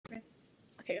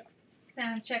Okay.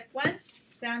 Sound check 1.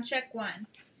 Sound check 1.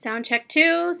 Sound check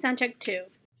 2. Sound check 2.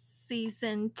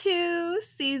 Season 2.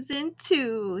 Season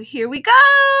 2. Here we go.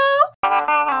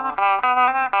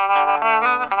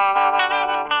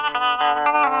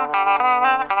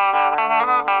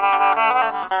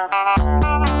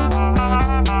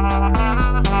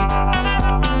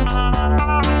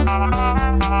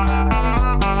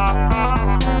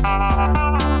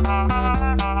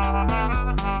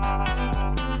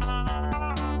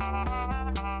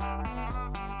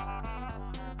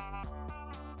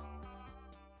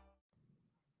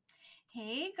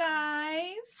 Hey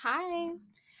guys. Hi.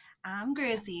 I'm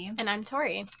Grizzy. And I'm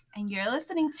Tori. And you're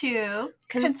listening to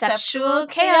Conceptual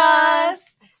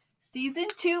Chaos. Season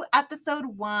 2, Episode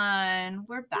 1.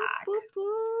 We're back. Boop,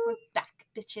 boop. We're back,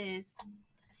 bitches.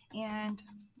 And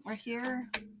we're here.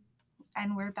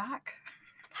 And we're back.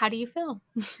 How do you feel?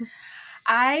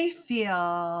 I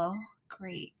feel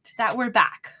great that we're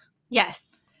back.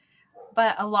 Yes.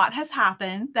 But a lot has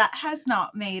happened that has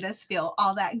not made us feel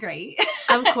all that great.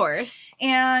 Of course.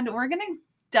 And we're going to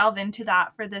delve into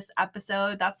that for this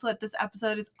episode. That's what this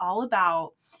episode is all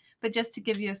about. But just to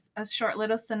give you a short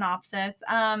little synopsis,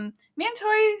 me and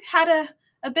Tori had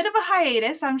a bit of a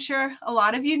hiatus. I'm sure a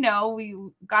lot of you know. We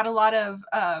got a lot of,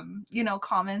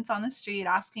 comments on the street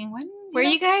asking, Where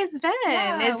you guys been?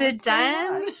 Yeah, is it what's going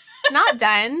done? on? It's not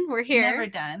done. We're here. Never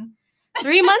done.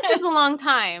 3 months is a long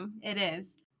time. It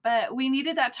is. But we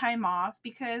needed that time off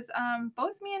because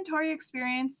both me and Tori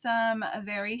experienced some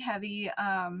very heavy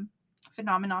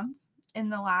phenomenons in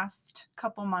the last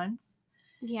couple months.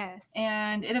 Yes.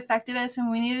 And it affected us, and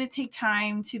we needed to take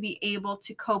time to be able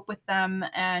to cope with them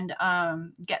and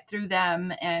get through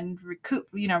them and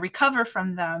recover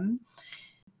from them.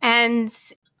 And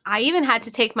I even had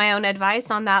to take my own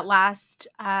advice on that last,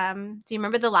 do you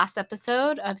remember the last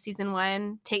episode of season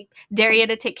 1, Dare You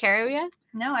to Take Care of You?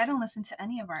 No, I don't listen to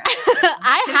any of our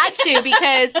I had to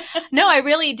because, no, I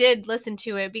really did listen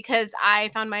to it because I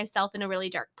found myself in a really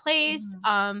dark place,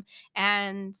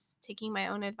 and taking my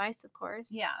own advice, of course.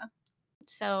 Yeah.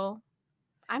 So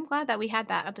I'm glad that we had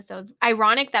that episode.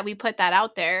 Ironic that we put that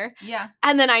out there. Yeah.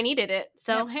 And then I needed it.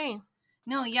 So, Yep. Hey.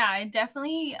 No, yeah, it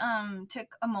definitely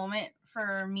took a moment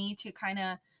for me to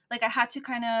I had to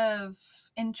kind of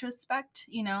introspect,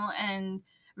 and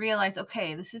realize,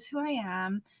 okay, this is who I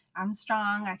am. I'm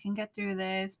strong. I can get through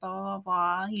this, blah,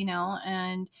 blah, blah,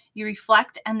 and you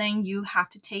reflect, and then you have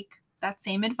to take that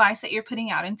same advice that you're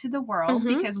putting out into the world,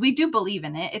 because we do believe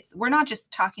in it. We're not just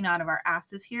talking out of our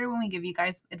asses here when we give you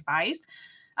guys advice.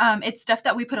 It's stuff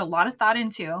that we put a lot of thought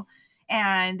into,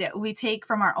 and we take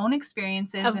from our own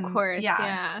experiences. Of course,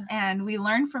 yeah. And we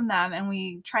learn from them, and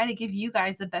we try to give you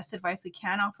guys the best advice we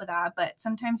can off of that. But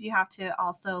sometimes you have to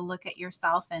also look at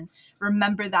yourself and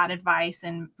remember that advice,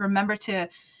 and remember to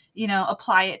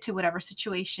apply it to whatever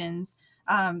situations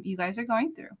you guys are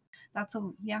going through.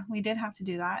 We did have to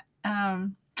do that.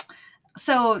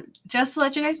 So just to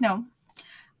let you guys know,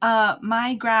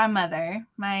 my grandmother,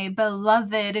 my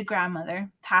beloved grandmother,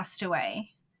 passed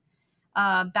away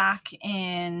back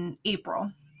in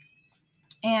April.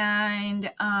 And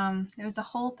there was a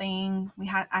whole thing.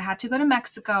 I had to go to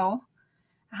Mexico.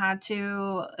 I had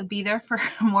to be there for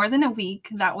more than a week.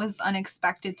 That was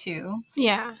unexpected too.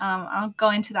 Yeah. I'll go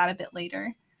into that a bit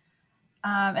later.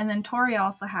 And then Tori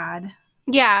also had.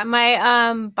 Yeah,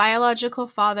 my biological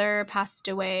father passed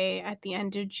away at the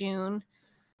end of June.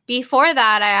 Before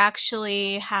that, I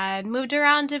actually had moved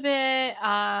around a bit.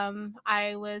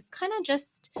 I was kind of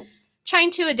just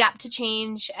trying to adapt to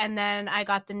change, and then I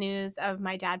got the news of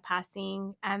my dad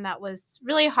passing, and that was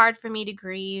really hard for me to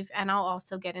grieve, and I'll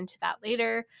also get into that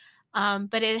later.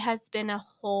 But it has been a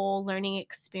whole learning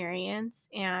experience,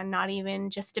 and not even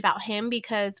just about him,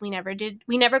 because we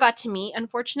never got to meet,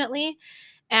 unfortunately.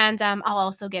 And I'll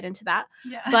also get into that.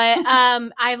 Yeah. But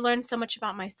I've learned so much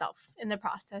about myself in the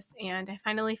process, and I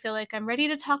finally feel like I'm ready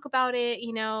to talk about it.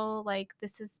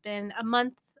 This has been a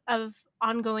month of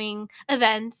ongoing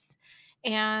events,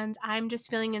 and I'm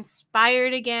just feeling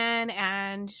inspired again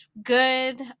and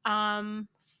good.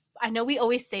 I know we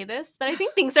always say this, but I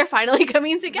think things are finally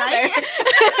coming together.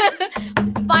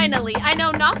 Finally. I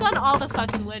know, knock on all the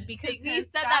fucking wood, because we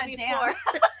said that before.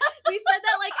 We said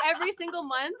that like every single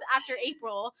month after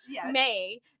April, yes.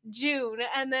 May, June,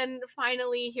 and then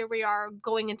finally here we are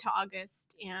going into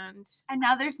August, and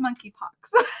now there's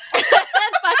monkeypox.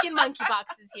 Fucking monkeypox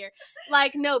is here.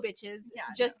 Like, no, bitches. Yeah,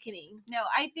 just kidding. No,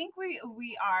 I think we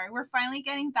are. We're finally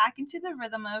getting back into the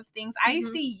rhythm of things. I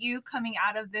see you coming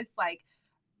out of this,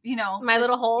 my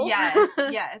little hole. Yes,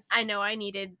 yes. I know I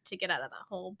needed to get out of that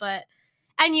hole, but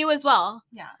And you as well.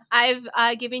 Yeah.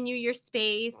 I've given you your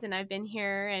space, and I've been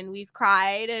here, and we've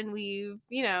cried, and we've,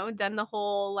 done the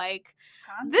whole, like,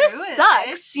 this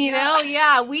sucks,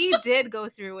 Yeah, we did go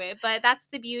through it, but that's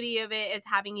the beauty of it, is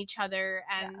having each other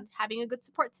and having a good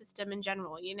support system in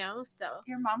general, so.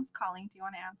 Your mom's calling. Do you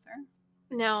want to answer?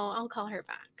 No, I'll call her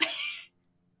back.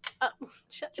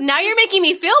 Now you're making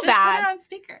me feel bad. Put her on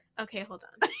speaker. Okay, hold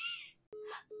on.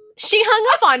 She hung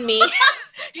up on me.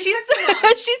 She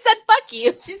said, fuck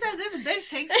you. She said, this bitch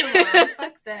takes too long.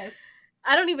 Fuck this.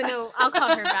 I don't even know. I'll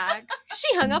call her back.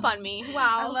 She hung up on me.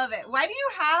 Wow. I love it. Why do you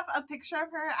have a picture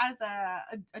of her as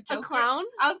a Joker? A clown?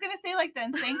 I was going to say like the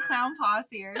insane clown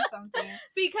posse or something.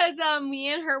 Because me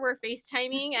and her were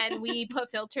FaceTiming, and we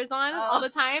put filters on all the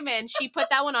time, and she put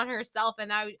that one on herself,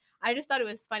 and I just thought it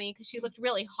was funny because she looked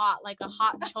really hot, like a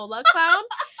hot chola clown.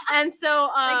 And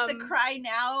so like the cry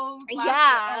now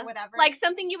or whatever. Like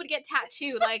something you would get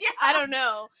tattooed, like I don't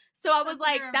know. So I was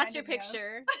like, that's your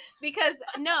picture. Because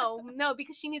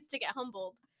because she needs to get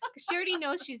humbled. Because she already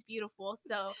knows she's beautiful.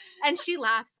 So, and she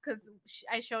laughs because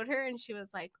I showed her, and she was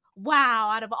like, wow,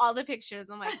 out of all the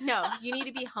pictures. I'm like, no, you need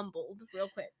to be humbled real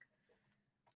quick.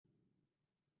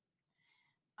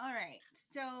 All right,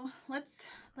 so let's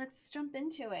jump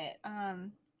into it.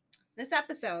 This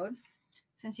episode,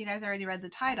 since you guys already read the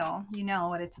title, you know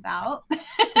what it's about.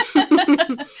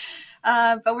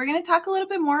 But we're going to talk a little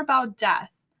bit more about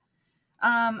death.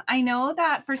 I know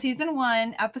that for season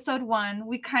 1, episode 1,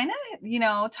 we kind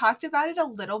of, talked about it a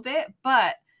little bit,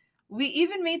 but we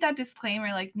even made that disclaimer,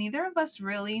 like neither of us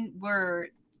really were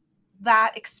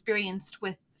that experienced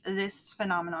with this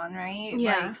phenomenon, right?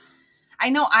 Yeah. Like, I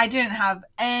know I didn't have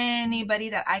anybody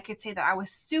that I could say that I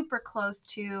was super close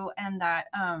to, and that,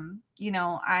 I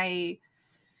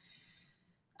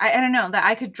don't know, that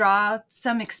I could draw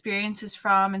some experiences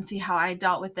from and see how I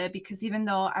dealt with it. Because even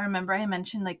though I remember I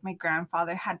mentioned like my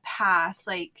grandfather had passed,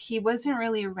 like he wasn't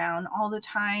really around all the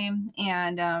time,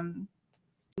 and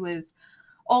he was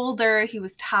older, he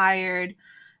was tired,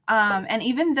 and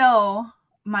even though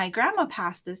my grandma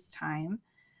passed this time,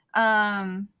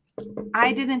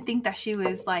 I didn't think that she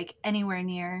was like anywhere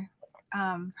near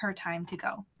her time to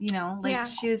go,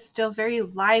 She was still very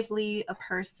lively a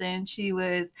person. She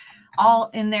was all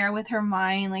in there with her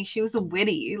mind, like she was a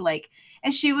witty, like,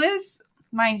 and she was,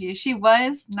 mind you, she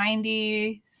was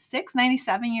 96,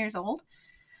 97 years old,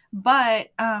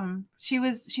 but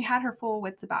she had her full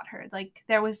wits about her. Like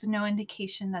there was no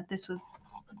indication that this was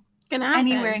gonna happen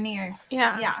anywhere near.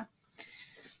 Yeah.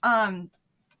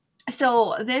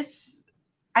 So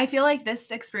I feel like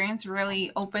this experience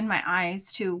really opened my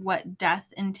eyes to what death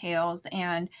entails,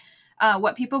 and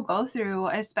what people go through,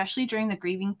 especially during the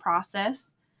grieving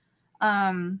process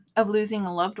of losing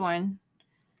a loved one.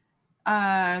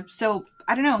 So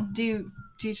I don't know. Do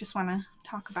you just want to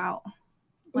talk about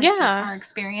our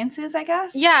experiences, I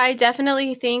guess? Yeah, I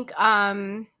definitely think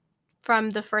from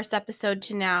the first episode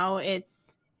to now,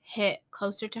 it's hit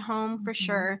closer to home for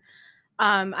sure.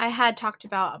 I had talked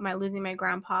about losing my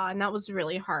grandpa, and that was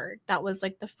really hard. That was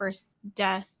like the first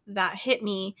death that hit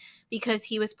me because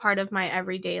he was part of my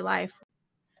everyday life.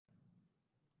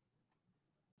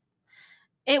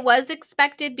 It was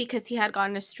expected because he had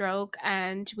gotten a stroke,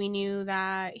 and we knew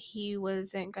that he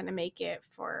wasn't going to make it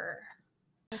for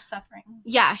suffering.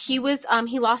 Yeah, he was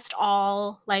he lost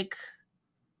all, like,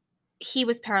 he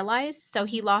was paralyzed, so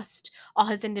he lost all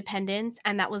his independence,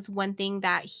 and that was one thing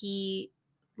that he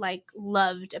like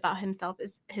loved about himself,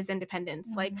 is his independence.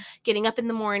 Like getting up in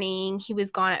the morning, he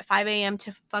was gone at 5 a.m.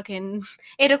 to fucking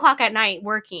 8 o'clock at night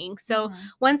working. So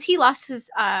once he lost his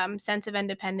sense of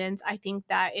independence, I think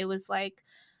that it was like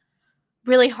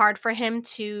really hard for him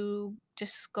to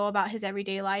just go about his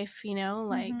everyday life,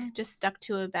 just stuck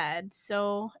to a bed.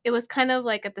 So it was kind of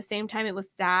like, at the same time, it was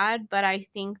sad, but I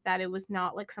think that it was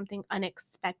not like something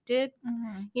unexpected,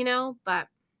 but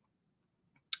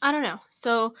I don't know.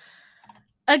 So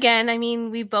again, I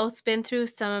mean, we've both been through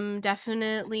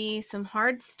definitely some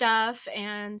hard stuff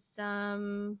and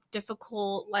some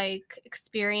difficult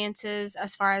experiences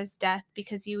as far as death,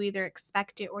 because you either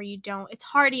expect it or you don't. It's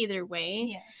hard either way.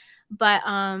 Yes. But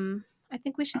I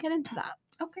think we should get into that.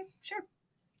 Okay, sure.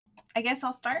 I guess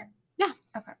I'll start. Yeah.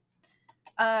 Okay.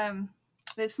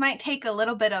 This might take a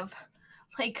little bit of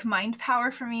mind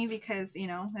power for me because, it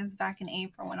was back in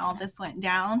April when all this went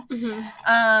down.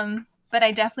 But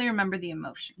I definitely remember the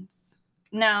emotions.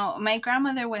 Now, my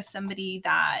grandmother was somebody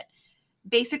that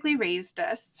basically raised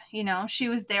us. She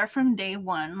was there from day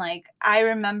one. Like, I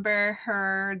remember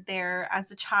her there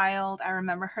as a child. I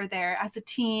remember her there as a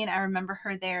teen. I remember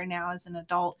her there now as an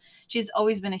adult. She's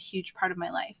always been a huge part of my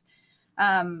life.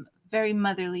 very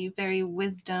motherly, very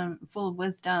full of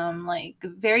wisdom, like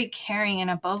very caring,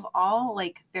 and above all,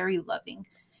 like very loving.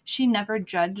 She never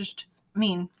judged. I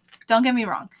mean, don't get me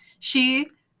wrong. She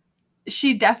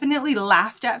definitely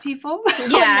laughed at people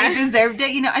when they deserved it,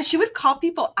 and she would call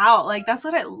people out. Like, that's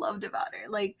what I loved about her.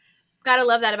 Like, gotta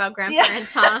love that about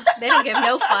grandparents, huh? They don't give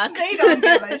no fucks. They don't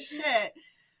give a shit.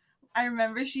 I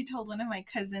remember she told one of my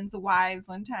cousin's wives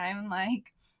one time,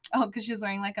 like, because she was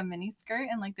wearing like a mini skirt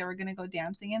and like they were gonna go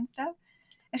dancing and stuff.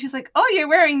 And she's like, "Oh, you're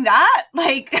wearing that?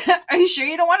 Like, are you sure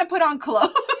you don't want to put on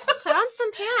clothes? Put on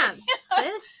some pants,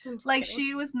 sis." Like,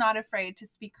 she was not afraid to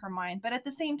speak her mind, but at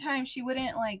the same time, she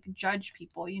wouldn't like judge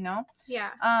people,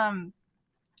 Yeah.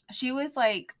 She was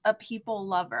like a people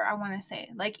lover, I want to say.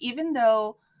 Like, even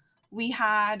though we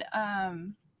had,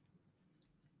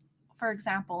 for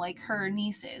example, like her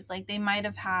nieces, like they might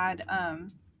have had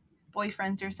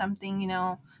boyfriends or something,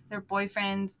 their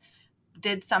boyfriends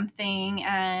did something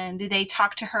and they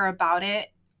talked to her about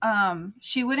it.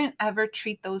 She wouldn't ever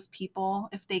treat those people,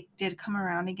 if they did come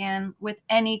around again, with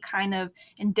any kind of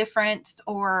indifference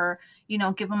or,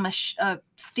 give them a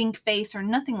stink face or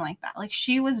nothing like that. Like,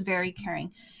 she was very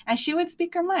caring and she would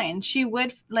speak her mind. She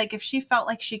would, like, if she felt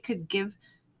like she could give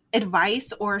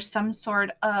advice or some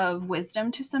sort of wisdom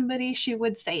to somebody, she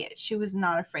would say it. She was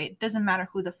not afraid. Doesn't matter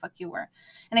who the fuck you were.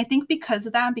 And I think because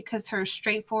of that, because her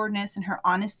straightforwardness and her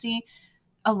honesty,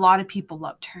 a lot of people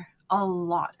loved her. A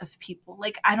lot of people.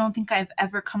 Like, I don't think I've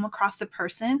ever come across a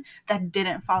person that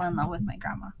didn't fall in love with my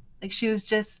grandma. Like, she was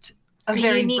just a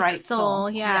very unique bright soul.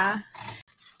 Yeah.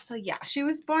 So yeah, she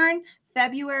was born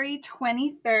February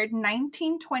 23rd,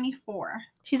 1924.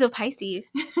 She's a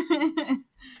Pisces.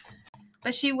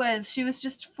 But she was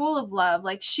just full of love.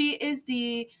 Like, she is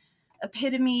the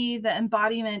epitome, the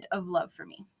embodiment of love for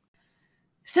me.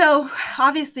 So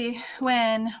obviously,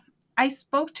 when I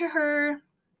spoke to her,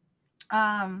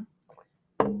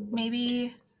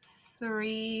 maybe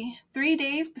three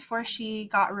days before she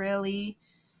got really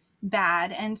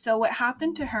bad. And so what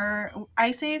happened to her,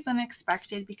 I say is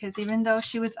unexpected, because even though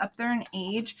she was up there in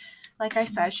age, like I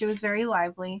said, she was very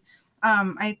lively.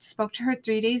 I spoke to her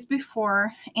 3 days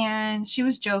before and she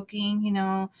was joking,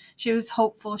 she was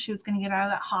hopeful she was going to get out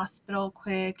of that hospital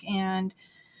quick. And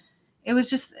it was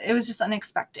just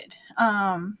unexpected.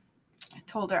 I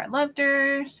told her I loved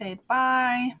her, said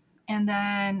bye. And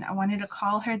then I wanted to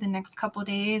call her the next couple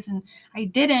days, and I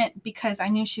didn't because I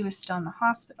knew she was still in the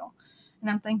hospital. And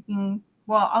I'm thinking,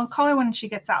 well, I'll call her when she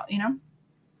gets out,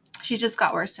 She just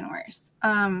got worse and worse.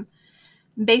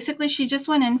 Basically, she just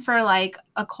went in for like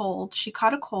a cold. She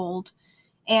caught a cold,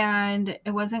 and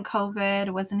it wasn't COVID.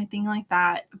 It wasn't anything like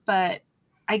that. But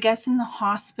I guess in the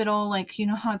hospital, like,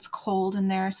 how it's cold in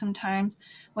there sometimes.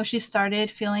 Well, she started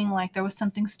feeling like there was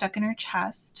something stuck in her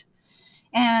chest.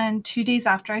 And 2 days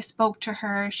after I spoke to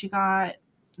her, she got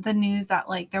the news that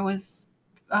like there was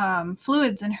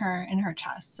fluids in her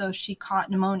chest. So she caught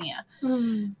pneumonia.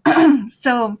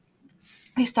 So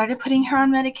they started putting her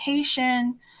on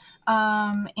medication,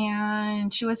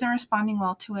 and she wasn't responding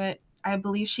well to it. I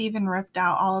believe she even ripped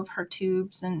out all of her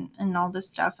tubes and all this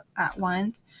stuff at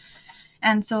once.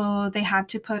 And so they had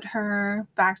to put her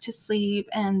back to sleep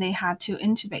and they had to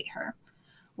intubate her.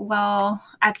 Well,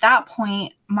 at that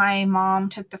point, my mom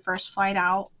took the first flight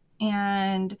out,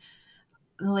 and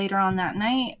later on that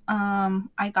night,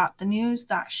 I got the news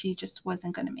that she just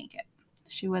wasn't going to make it.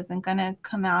 She wasn't going to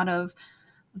come out of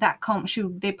that coma.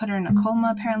 They put her in a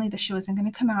coma, apparently, that she wasn't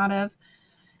going to come out of,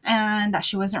 and that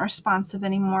she wasn't responsive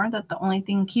anymore, that the only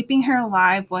thing keeping her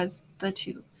alive was the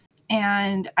tube.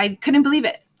 And I couldn't believe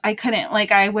it. I couldn't,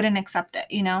 like, I wouldn't accept it,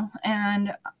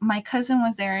 and my cousin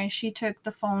was there and she took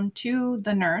the phone to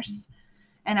the nurse,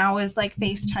 and I was like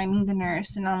FaceTiming the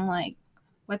nurse, and I'm like,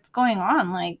 what's going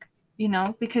on? Like,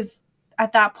 because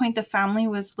at that point the family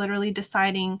was literally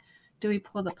deciding, do we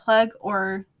pull the plug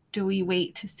or do we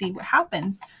wait to see what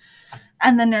happens?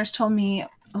 And the nurse told me,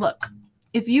 look,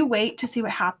 if you wait to see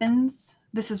what happens,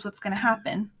 this is what's going to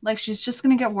happen. Like, she's just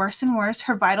going to get worse and worse.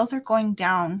 Her vitals are going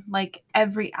down like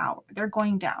every hour. They're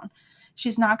going down.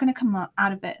 She's not going to come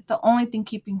out of it. The only thing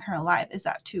keeping her alive is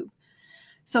that tube.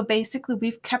 So basically,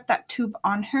 we've kept that tube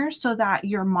on her so that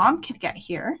your mom could get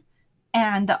here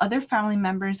and the other family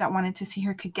members that wanted to see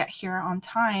her could get here on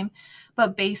time.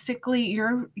 But basically,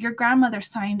 your grandmother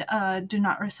signed a do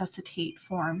not resuscitate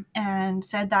form and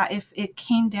said that if it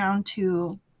came down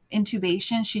to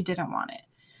intubation, she didn't want it.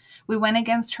 We went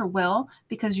against her will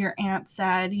because your aunt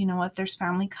said, you know what, there's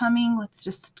family coming. Let's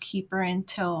just keep her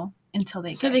until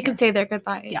they so they can say their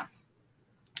goodbyes. Yeah.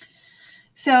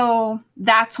 So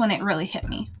that's when it really hit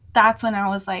me. That's when I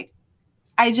was like,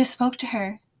 I just spoke to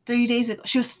her. 3 days ago.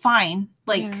 She was fine.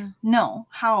 Like, Yeah. no.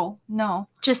 How? No.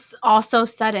 Just all so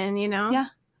sudden, you know? Yeah.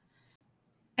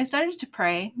 I started to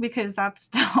pray because that's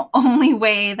the only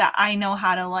way that I know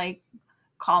how to, like,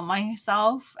 calm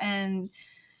myself. And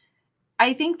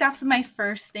I think that's my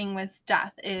first thing with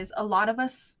death is a lot of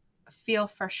us feel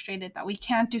frustrated that we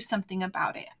can't do something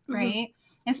about it, right?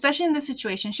 Especially in this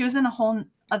situation. She was in a whole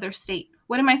other state.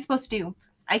 What am I supposed to do?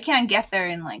 I can't get there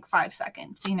in like 5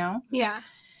 seconds, you know? Yeah.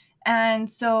 And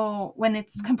so when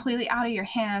it's completely out of your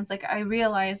hands, like I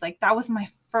realized like that was my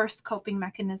first coping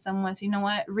mechanism was, you know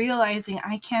what, realizing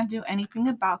I can't do anything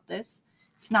about this.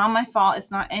 It's not my fault. It's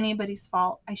not anybody's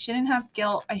fault. I shouldn't have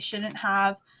guilt. I shouldn't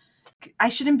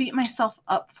beat myself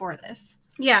up for this.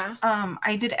 Yeah.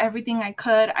 I did everything I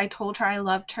could. I told her I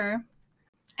loved her.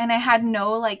 And I had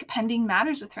no like pending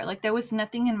matters with her. Like there was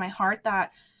nothing in my heart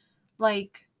that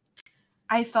like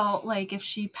I felt like if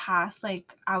she passed,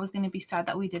 like I was going to be sad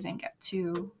that we didn't get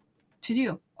to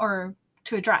do or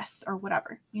to address or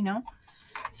whatever, you know?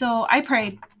 So I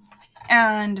prayed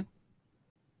and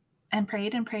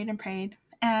prayed and prayed and prayed.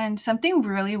 And something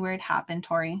really weird happened,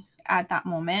 Tori, at that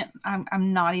moment.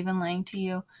 I'm not even lying to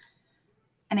you.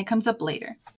 And it comes up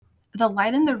later. The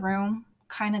light in the room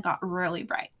kind of got really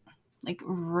bright, like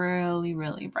really,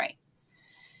 really bright.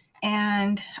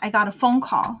 And I got a phone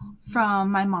call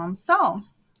from my mom's cell.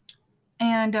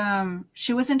 And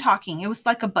she wasn't talking. It was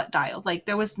like a butt dial. Like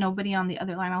there was nobody on the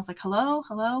other line. I was like, hello,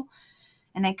 hello.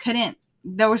 And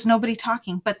there was nobody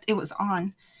talking, but it was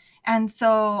on. And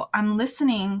so I'm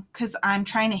listening because I'm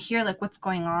trying to hear like what's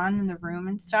going on in the room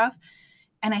and stuff.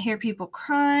 And I hear people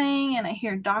crying and I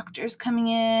hear doctors coming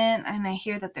in and I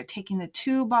hear that they're taking the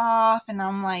tube off. And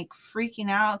I'm like freaking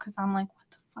out because I'm like, what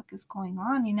the fuck is going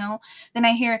on, you know? Then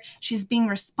I hear she's being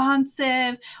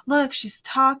responsive. Look, she's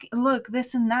talking. Look,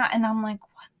 this and that. And I'm like,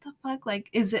 what the fuck? Like,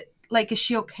 is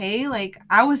she okay? Like,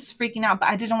 I was freaking out, but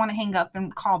I didn't want to hang up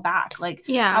and call back. Like,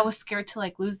 Yeah. I was scared to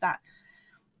like lose that.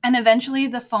 And eventually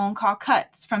the phone call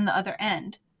cuts from the other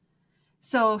end.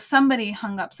 So somebody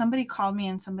hung up. Somebody called me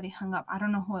and somebody hung up. I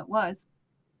don't know who it was.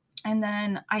 And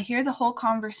then I hear the whole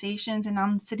conversations and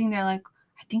I'm sitting there like,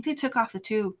 I think they took off the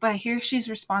tube, but I hear she's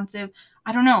responsive.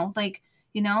 I don't know, like,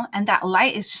 you know, and that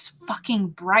light is just fucking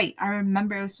bright. I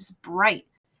remember it was just bright.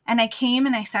 And I came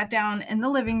and I sat down in the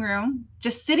living room,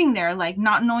 just sitting there, like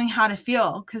not knowing how to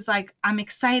feel. Cause like, I'm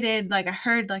excited. Like I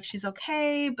heard like, she's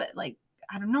okay. But like,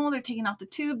 I don't know. They're taking off the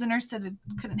tube. The nurse said it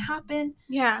couldn't happen.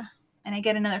 Yeah. And I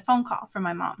get another phone call from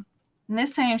my mom. And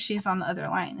this time she's on the other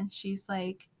line. And she's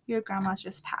like, your grandma's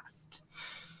just passed.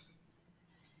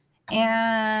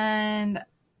 And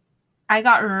I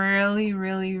got really,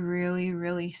 really, really,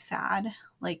 really sad.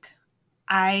 Like,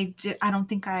 I don't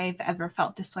think I've ever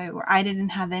felt this way where I didn't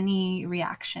have any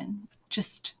reaction.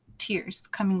 Just tears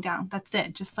coming down. That's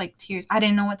it. Just like tears. I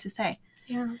didn't know what to say.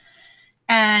 Yeah.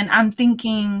 And I'm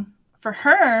thinking for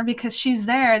her, because she's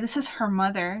there, this is her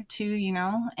mother too, you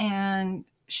know, and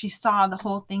she saw the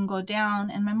whole thing go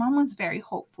down. And my mom was very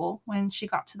hopeful when she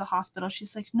got to the hospital.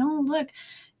 She's like, no, look,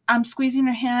 I'm squeezing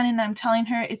her hand and I'm telling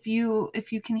her, if you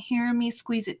can hear me,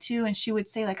 squeeze it too. And she would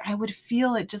say like, I would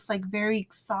feel it just like very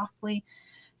softly.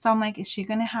 So I'm like, is she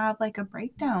going to have like a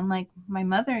breakdown? Like my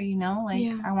mother, you know, like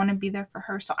Yeah. I want to be there for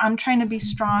her. So I'm trying to be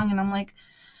strong. And I'm like,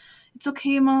 it's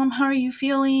okay, Mom. How are you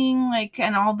feeling? Like,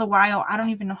 and all the while, I don't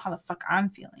even know how the fuck I'm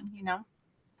feeling, you know?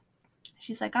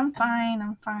 She's like, I'm fine.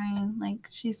 I'm fine. Like,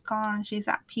 she's gone. She's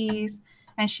at peace.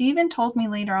 And she even told me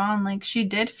later on, like, she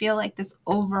did feel like this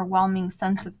overwhelming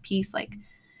sense of peace. Like,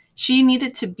 she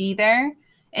needed to be there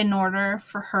in order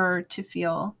for her to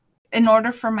feel, in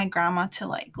order for my grandma to,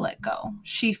 like, let go.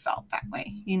 She felt that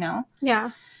way, you know?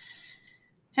 Yeah.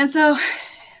 And so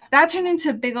that turned into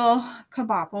a big ol'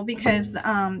 kabobble because,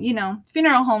 you know,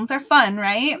 funeral homes are fun,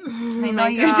 right? Oh I know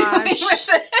you're dealing with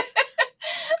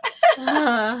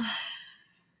it.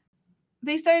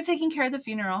 They started taking care of the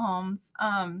funeral homes,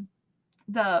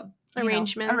 the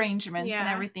arrangements yeah. and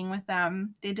everything with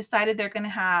them. They decided they're going to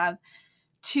have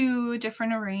 2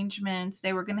 different arrangements.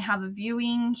 They were going to have a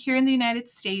viewing here in the United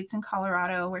States in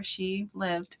Colorado where she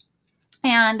lived.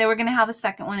 And they were going to have a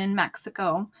second one in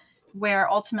Mexico where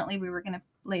ultimately we were going to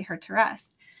lay her to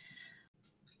rest.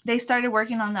 They started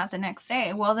working on that the next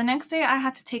day. Well, the next day I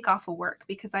had to take off of work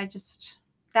because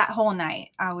that whole night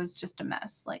I was just a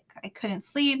mess. Like I couldn't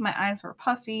sleep. My eyes were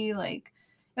puffy. Like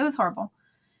it was horrible.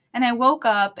 And I woke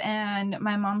up and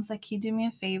my mom's like, can you do me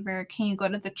a favor? Can you go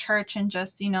to the church and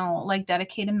just, you know, like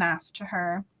dedicate a mass to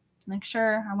her? I'm like,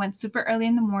 sure. I went super early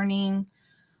in the morning.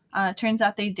 Turns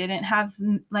out they didn't have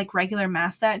like regular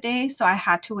mass that day. So I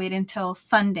had to wait until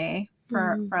Sunday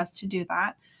for us to do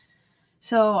that.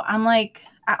 So I'm like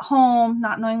at home,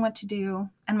 not knowing what to do.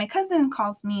 And my cousin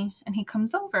calls me and he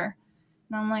comes over.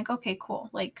 And I'm like, okay, cool.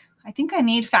 Like, I think I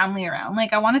need family around.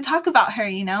 Like, I want to talk about her,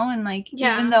 you know? And like,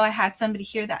 even though I had somebody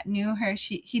here that knew her,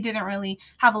 he didn't really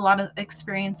have a lot of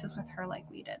experiences with her like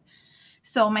we did.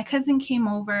 So my cousin came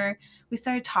over. We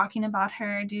started talking about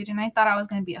her, dude. And I thought I was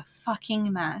going to be a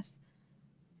fucking mess.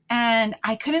 And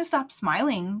I couldn't stop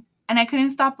smiling. And I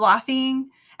couldn't stop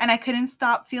laughing. And I couldn't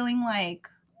stop feeling like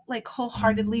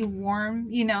wholeheartedly warm,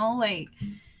 you know? Like,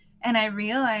 and I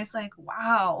realized, like,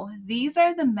 wow, these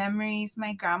are the memories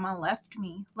my grandma left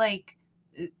me. Like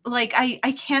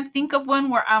I can't think of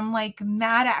one where I'm like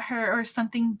mad at her or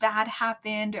something bad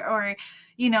happened or,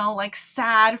 you know, like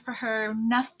sad for her.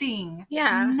 Nothing.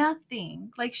 Yeah.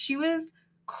 Nothing. Like, she was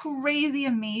crazy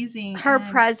amazing. Her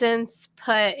presence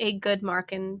put a good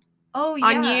mark on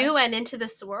you and into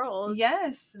this world.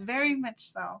 Yes, very much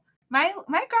so. My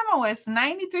grandma was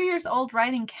 93 years old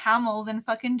riding camels in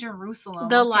fucking Jerusalem.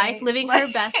 The life, living her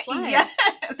best life.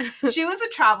 Yes. She was a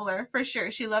traveler for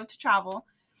sure. She loved to travel.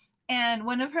 And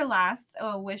one of her last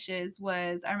wishes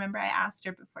was, I remember I asked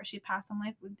her before she passed, I'm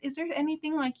like, is there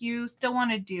anything like you still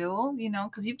want to do? You know,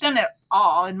 because you've done it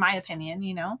all, in my opinion,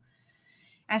 you know?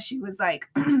 And she was like,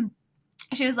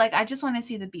 I just want to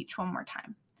see the beach one more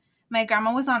time. My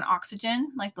grandma was on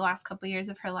oxygen like the last couple of years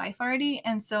of her life already.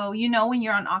 And so, you know, when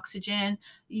you're on oxygen,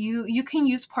 you can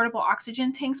use portable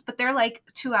oxygen tanks, but they're like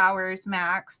 2 hours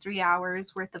max, 3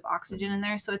 hours worth of oxygen in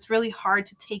there. So it's really hard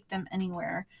to take them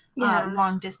anywhere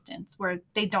long distance where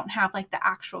they don't have like the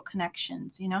actual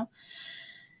connections, you know.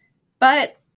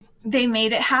 But they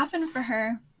made it happen for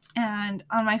her. And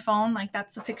on my phone, like,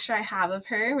 that's the picture I have of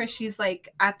her where she's like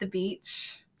at the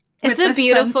beach. It's a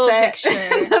beautiful picture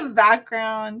in the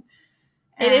background.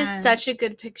 It is such a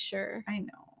good picture. I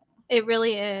know. It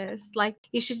really is. Like,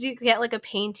 you should get like a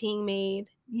painting made.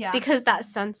 Yeah. Because that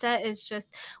sunset is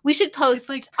just, we should post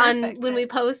like when we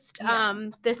post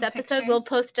this episode, pictures. We'll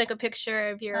post like a picture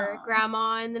of your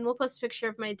grandma, and then we'll post a picture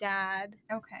of my dad.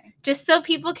 Okay. Just so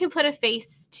people can put a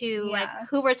face to like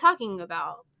who we're talking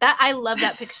about. That, I love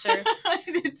that picture.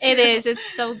 It is.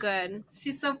 It's so good.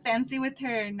 She's so fancy with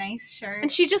her nice shirt.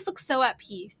 And she just looks so at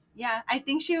peace. Yeah, I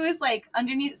think she was like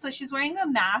underneath. So she's wearing a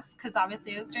mask because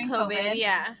obviously it was during COVID.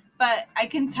 Yeah. But I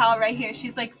can tell right here,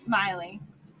 she's like smiling.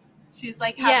 She's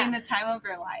like having the time of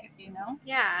her life, you know?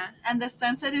 Yeah. And the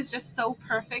sunset is just so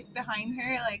perfect behind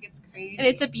her. Like, it's crazy. And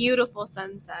it's a beautiful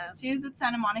sunset. She was at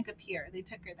Santa Monica Pier. They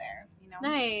took her there, you know?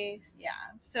 Nice. Yeah.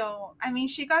 So, I mean,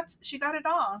 she got it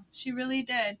all. She really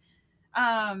did.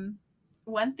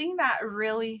 One thing that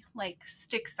really like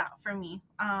sticks out for me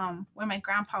when my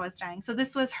grandpa was dying. So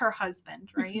this was her husband,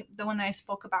 right? The one that I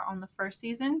spoke about on the first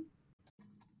season.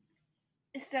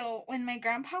 So when my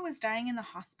grandpa was dying in the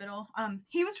hospital,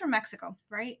 he was from Mexico,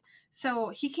 right? So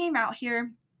he came out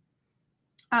here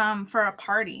for a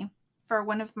party for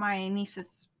one of my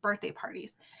niece's birthday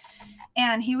parties.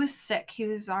 And he was sick. He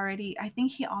was already, I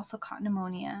think he also caught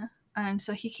pneumonia. And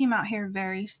so he came out here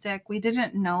very sick. We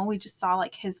didn't know. We just saw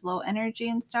like his low energy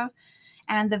and stuff.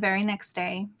 And the very next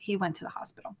day, he went to the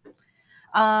hospital.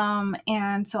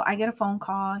 And so I get a phone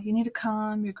call. You need to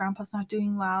come. Your grandpa's not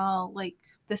doing well. Like,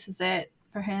 this is it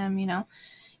for him, you know.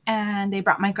 And they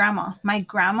brought my grandma. My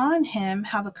grandma and him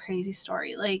have a crazy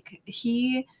story. Like,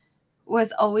 he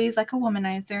was always like a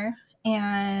womanizer.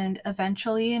 And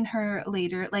eventually in her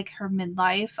later, like her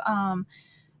midlife,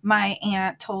 my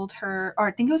aunt told her, or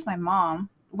I think it was my mom,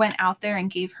 went out there and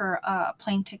gave her a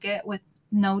plane ticket with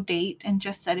no date and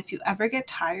just said, if you ever get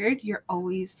tired, you're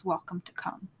always welcome to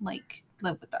come, like,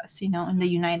 live with us, you know, in the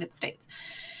United States.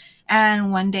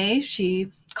 And one day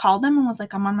she called them and was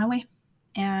like, I'm on my way.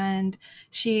 And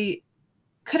she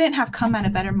couldn't have come at a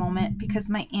better moment because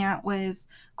my aunt was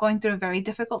going through a very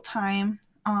difficult time.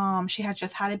 She had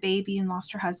just had a baby and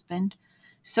lost her husband.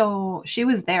 So she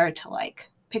was there to like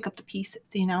pick up the pieces,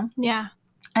 you know? Yeah.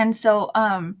 And so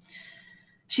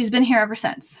she's been here ever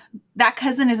since. That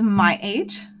cousin is my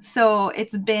age. So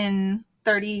it's been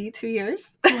 32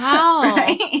 years. Wow.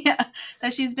 Right? Yeah,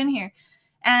 that she's been here.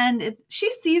 And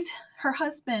she sees her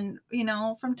husband, you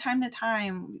know, from time to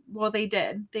time. Well, they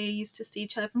did. They used to see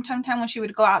each other from time to time when she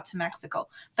would go out to Mexico.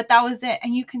 But that was it.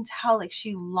 And you can tell, like,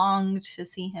 she longed to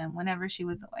see him whenever she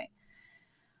was away.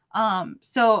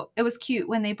 So it was cute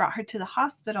when they brought her to the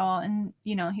hospital and,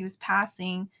 you know, he was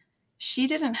passing. She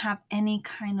didn't have any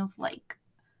kind of, like,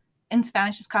 in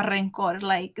Spanish, it's called rencor.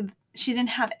 Like, she didn't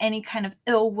have any kind of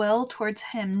ill will towards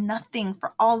him. Nothing.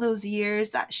 For all those years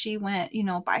that she went, you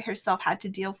know, by herself, had to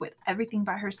deal with everything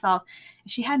by herself.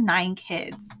 She had 9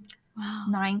 kids. Wow.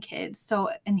 9 kids. So,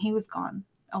 and he was gone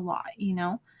a lot, you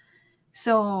know.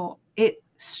 So it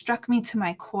struck me to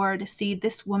my core to see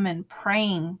this woman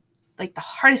praying like the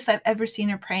hardest I've ever seen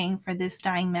her praying for this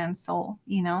dying man's soul,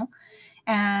 you know?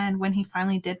 And when he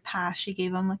finally did pass, she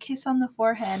gave him a kiss on the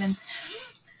forehead. And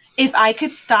if I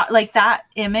could stop, like, that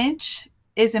image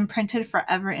is imprinted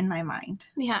forever in my mind.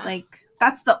 Yeah. Like,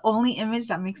 that's the only image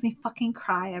that makes me fucking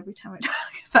cry every time I talk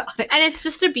about it. And it's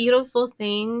just a beautiful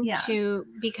thing Yeah.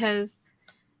 because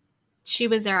she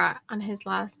was there on his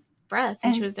last breath,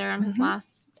 and she was there on his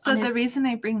last. So the reason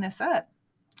I bring this up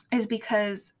is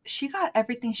because she got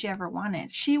everything she ever wanted.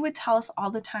 She would tell us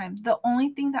all the time, the only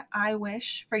thing that I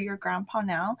wish for your grandpa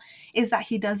now is that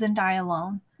he doesn't die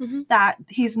alone. Mm-hmm. That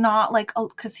he's not like,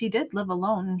 because he did live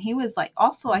alone. And he was like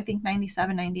also, I think,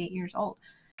 97, 98 years old.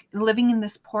 Living in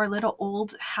this poor little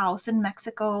old house in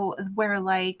Mexico where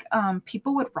like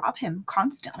people would rob him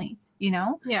constantly, you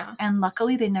know? Yeah. And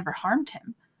luckily they never harmed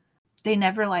him. They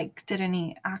never like did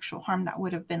any actual harm that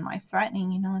would have been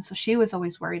life-threatening, you know? And so she was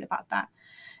always worried about that.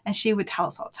 And she would tell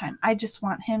us all the time, I just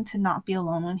want him to not be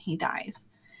alone when he dies.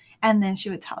 And then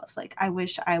she would tell us, like, I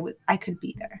wish I could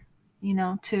be there, you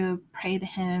know, to pray to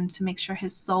him, to make sure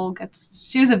his soul gets,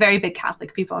 she was a very big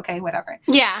Catholic people, okay, whatever.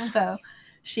 Yeah. So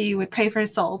she would pray for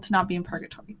his soul to not be in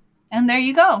purgatory. And there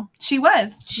you go. She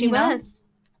was. She was.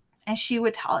 And she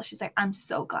would tell us, she's like, I'm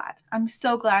so glad. I'm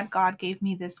so glad God gave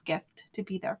me this gift to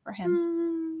be there for him.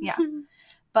 Mm-hmm. Yeah.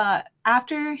 But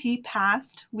after he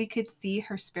passed, we could see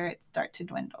her spirit start to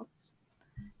dwindle.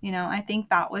 You know, I think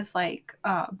that was like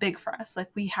big for us. Like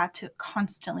we had to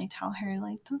constantly tell her,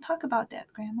 like, don't talk about death,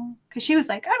 Grandma. Because she was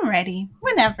like, I'm ready.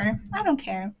 Whenever. I don't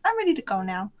care. I'm ready to go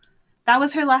now. That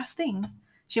was her last thing.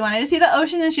 She wanted to see the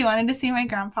ocean and she wanted to see my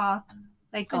grandpa.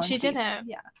 Like, go and she did it.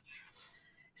 Yeah.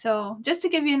 So just to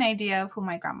give you an idea of who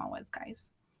my grandma was, guys.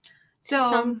 So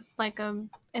she sounds like an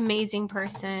amazing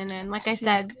person, and like I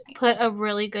said, put a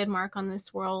really good mark on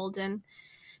this world, and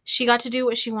she got to do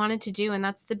what she wanted to do, and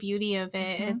that's the beauty of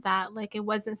it, is that like it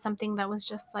wasn't something that was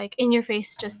just like in your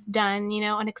face, just done, you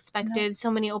know, unexpected,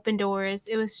 so many open doors.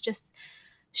 It was just,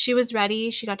 she was ready,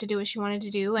 she got to do what she wanted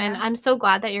to do, and I'm so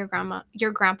glad that your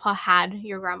grandpa had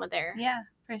your grandma there. Yeah,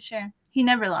 for sure. He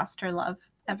never lost her love,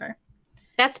 ever.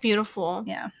 That's beautiful.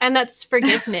 Yeah. And that's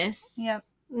forgiveness. Yep.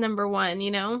 Number one,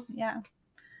 you know? Yeah.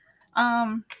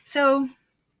 So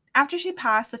after she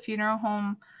passed, the funeral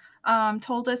home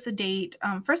told us a date.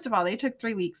 First of all, they took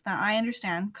 3 weeks. Now I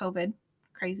understand COVID,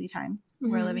 crazy times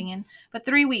we're living in, but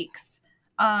 3 weeks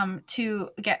to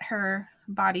get her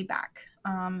body back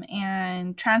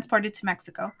and transported to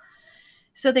Mexico.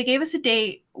 So they gave us a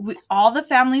date. All the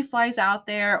family flies out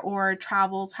there or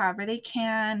travels however they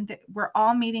can. We're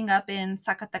all meeting up in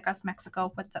Zacatecas,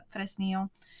 Mexico. What's up, Fresnillo?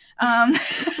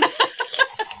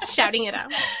 Shouting it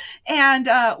out. And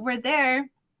we're there.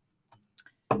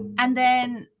 And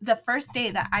then the first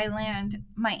day that I land,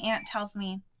 my aunt tells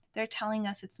me, they're telling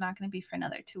us it's not going to be for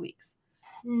another 2 weeks.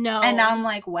 No. And I'm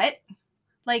like, what?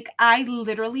 Like, I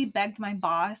literally begged my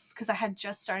boss, because I had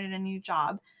just started a new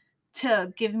job,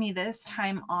 to give me this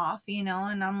time off, you know?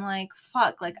 And I'm like,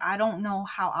 fuck, like, I don't know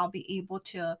how I'll be able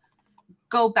to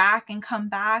go back and come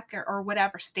back or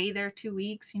whatever, stay there 2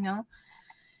 weeks, you know?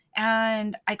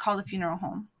 And I call the funeral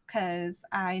home because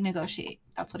I negotiate.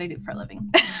 That's what I do for a living.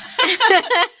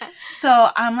 So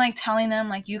I'm like telling them,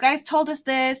 like, you guys told us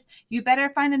this. You better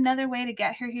find another way to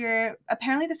get her here.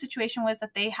 Apparently the situation was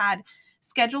that they had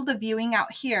scheduled a viewing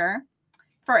out here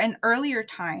for an earlier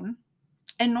time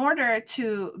in order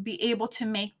to be able to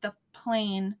make the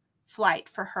plane flight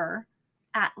for her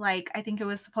at, like, I think it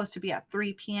was supposed to be at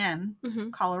 3 p.m.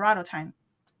 Colorado time.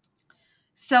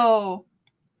 So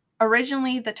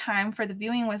originally the time for the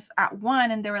viewing was at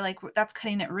 1, and they were like, that's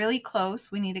cutting it really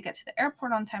close. We need to get to the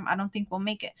airport on time. I don't think we'll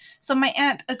make it. So my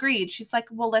aunt agreed. She's like,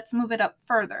 well, let's move it up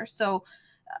further. So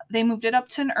they moved it up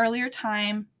to an earlier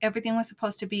time. Everything was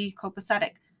supposed to be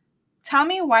copacetic. Tell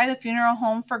me why the funeral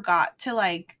home forgot to,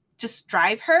 like, just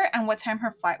drive her and what time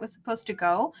her flight was supposed to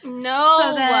go. No.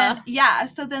 So then, yeah.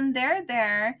 So then they're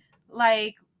there,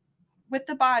 like, with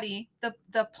the body.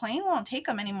 The plane won't take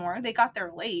them anymore. They got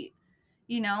there late,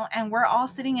 you know, and we're all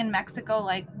sitting in Mexico,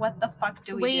 like, what the fuck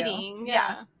do we do? Waiting.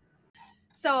 Yeah.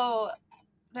 So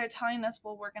they're telling us,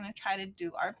 well, we're going to try to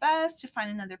do our best to find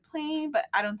another plane, but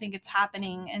I don't think it's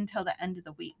happening until the end of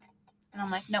the week. And I'm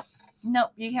like,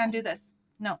 nope, you can't do this.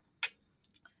 No.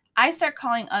 I start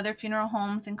calling other funeral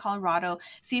homes in Colorado,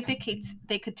 see if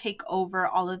they could take over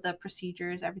all of the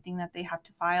procedures, everything that they have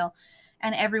to file.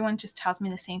 And everyone just tells me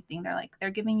the same thing. They're like, they're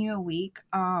giving you a week.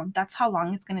 That's how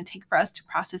long it's going to take for us to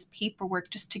process paperwork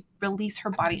just to release her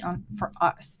body on for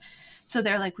us. So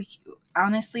they're like,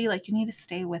 honestly, like, you need to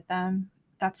stay with them.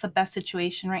 That's the best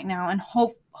situation right now. And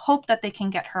hope that they can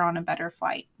get her on a better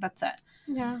flight. That's it.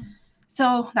 Yeah.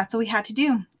 So that's what we had to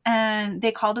do. And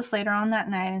they called us later on that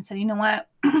night and said, you know what?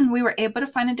 We were able to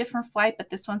find a different flight, but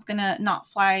this one's going to not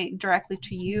fly directly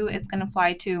to you. It's going to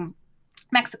fly to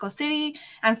Mexico City.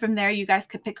 And from there, you guys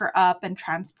could pick her up and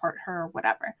transport her or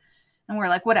whatever. And we're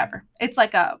like, whatever. It's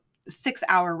like a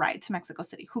 6-hour ride to Mexico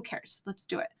City. Who cares? Let's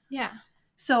do it. Yeah.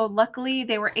 So luckily,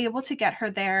 they were able to get her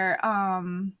there.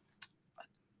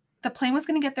 The plane was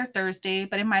going to get there Thursday,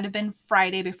 but it might have been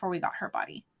Friday before we got her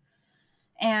body.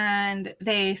 And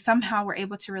they somehow were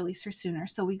able to release her sooner.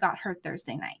 So we got her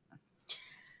Thursday night.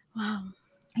 Wow.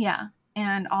 Yeah.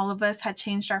 And all of us had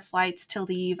changed our flights to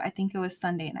leave. I think it was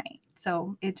Sunday night.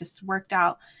 So it just worked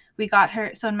out. We got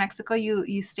her. So in Mexico,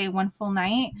 you stay one full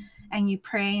night and you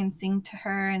pray and sing to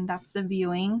her. And that's the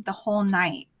viewing the whole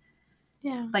night.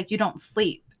 Yeah. Like you don't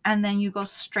sleep. And then you go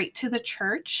straight to the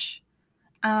church.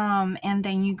 And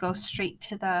then you go straight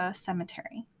to the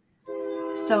cemetery.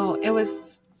 So it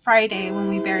was Friday when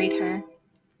we buried her.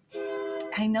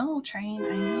 I know, Train.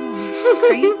 I know. It's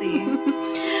crazy.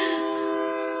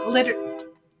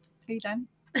 Are you done?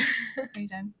 Are you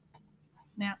done?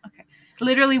 Yeah. Okay.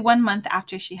 Literally 1 month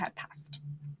after she had passed.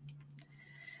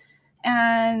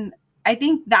 And I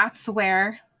think that's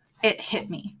where it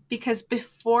hit me. Because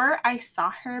before I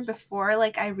saw her,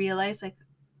 I realized, like,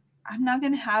 I'm not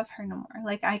going to have her no more.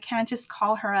 Like, I can't just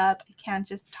call her up. I can't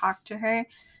just talk to her.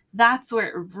 That's where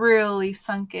it really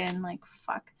sunk in, like,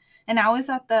 fuck. And I was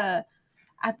at the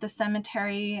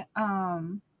cemetery,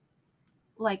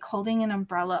 like, holding an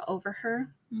umbrella over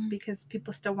her because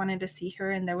people still wanted to see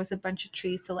her, and there was a bunch of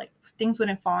trees, so, like, things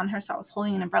wouldn't fall on her, so I was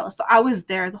holding an umbrella. So I was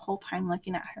there the whole time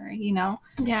looking at her, you know?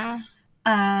 Yeah.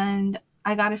 And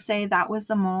I gotta say, that was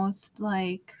the most,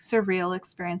 like, surreal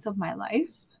experience of my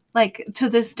life. Like, to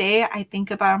this day, I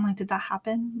think about it, I'm like, did that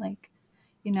happen? Like,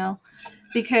 you know?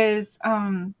 Because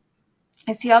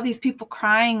I see all these people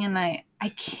crying, and I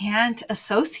can't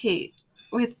associate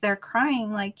with their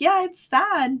crying. Like, yeah, it's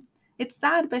sad. It's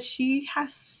sad, but she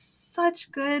has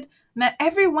such good...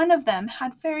 every one of them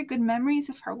had very good memories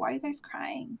of her. Why are you guys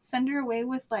crying? Send her away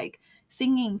with, like,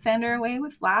 singing. Send her away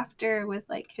with laughter, with,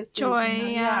 like, kisses. Joy, you know?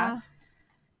 yeah.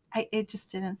 It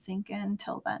just didn't sink in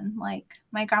until then. Like,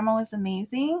 my grandma was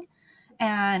amazing,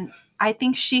 and I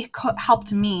think she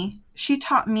helped me. She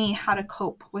taught me how to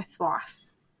cope with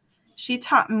loss. She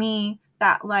taught me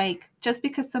that, like, just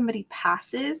because somebody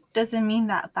passes doesn't mean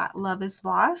that that love is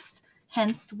lost.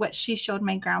 Hence what she showed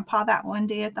my grandpa that one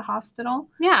day at the hospital.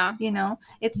 Yeah. You know,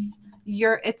 it's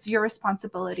your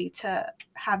responsibility to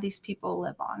have these people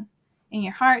live on in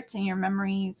your hearts and your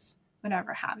memories,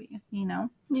 whatever have you, you know?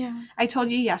 Yeah. I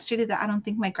told you yesterday that I don't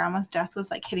think my grandma's death was,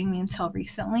 like, hitting me until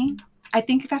recently. I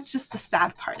think that's just the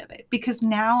sad part of it, because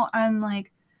now I'm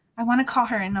like, I want to call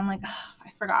her, and I'm like,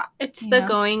 I forgot. It's the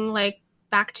going, like,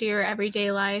 back to your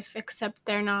everyday life, except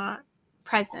they're not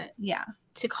present. Yeah.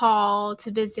 To call, to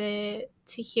visit,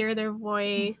 to hear their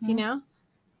voice, you know?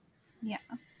 Yeah.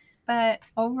 But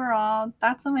overall,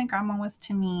 that's what my grandma was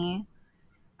to me.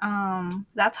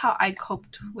 That's how I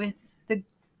coped with the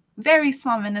very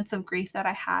small minutes of grief that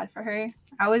I had for her.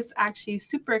 I was actually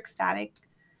super ecstatic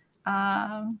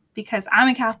because I'm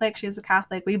a Catholic, she was a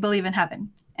Catholic. We believe in heaven.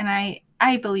 And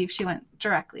I believe she went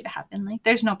directly to heaven. Like,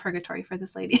 there's no purgatory for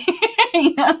this lady.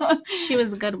 You know? She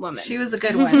was a good woman. She was a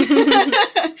good one.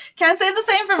 Can't say the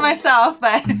same for myself,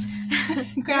 but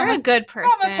You're a good person.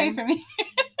 Grandma, pray for me.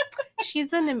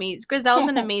 Grizel's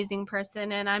an amazing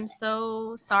person, and I'm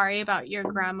so sorry about your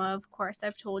grandma. Of course,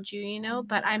 I've told you, you know,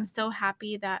 but I'm so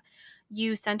happy that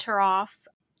you sent her off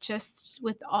just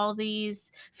with all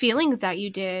these feelings that you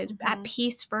did, at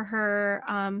peace for her.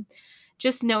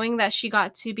 Just knowing that she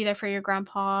got to be there for your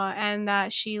grandpa and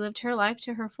that she lived her life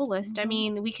to her fullest. I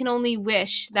mean, we can only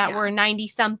wish that we're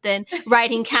 90-something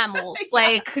riding camels.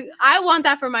 Like, I want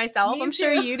that for myself. I'm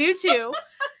sure you do too.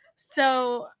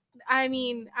 So, I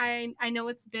mean, I know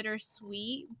it's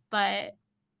bittersweet, but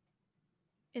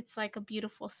it's like a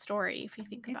beautiful story if you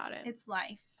think about it. It's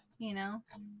life, you know?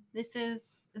 This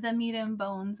is the meat and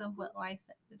bones of what life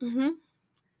is. Mm-hmm.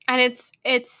 And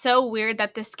it's so weird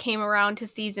that this came around to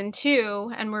season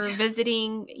 2 and we're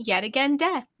visiting yet again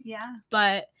death. Yeah.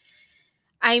 But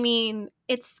I mean,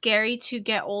 it's scary to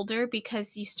get older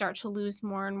because you start to lose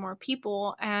more and more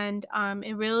people, and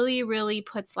it really, really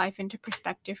puts life into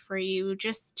perspective for you,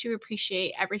 just to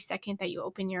appreciate every second that you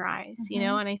open your eyes, you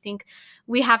know? And I think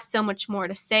we have so much more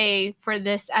to say for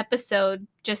this episode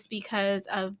just because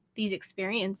of these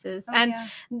experiences.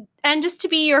 And just to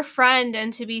be your friend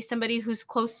and to be somebody who's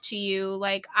close to you,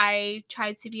 like, I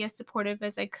tried to be as supportive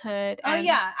as I could.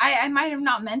 I might have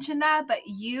not mentioned that, but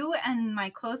you and my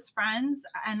close friends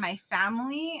and my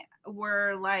family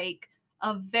were, like,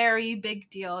 a very big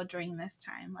deal during this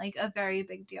time, like a very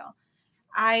big deal.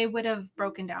 I would have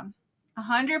broken down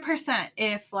 100%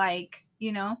 if, like,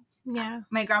 you know, Yeah.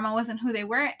 my grandma wasn't who they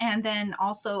were. And then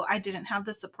also I didn't have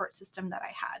the support system that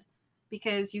I had,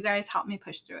 because you guys helped me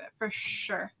push through it for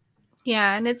sure.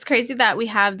 Yeah, and it's crazy that we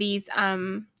have these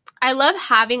I love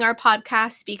having our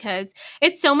podcast because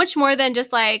it's so much more than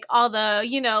just like all the,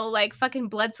 you know, like fucking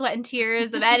blood, sweat, and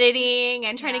tears of editing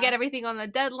and trying to get everything on the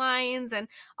deadlines and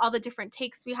all the different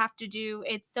takes we have to do.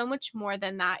 It's so much more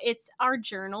than that. It's our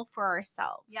journal for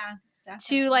ourselves. Yeah,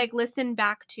 definitely. To like listen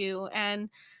back to. And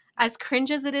as cringe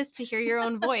as it is to hear your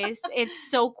own voice, it's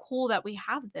so cool that we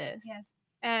have this. Yes.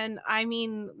 And I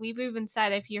mean, we've even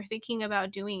said if you're thinking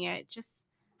about doing it, just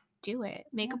do it.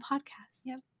 Make a podcast.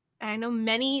 Yep. I know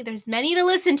there's many to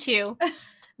listen to,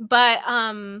 but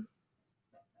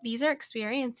these are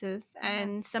experiences,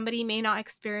 and somebody may not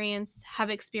have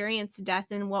experienced death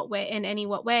in any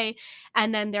way,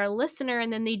 and then they're a listener,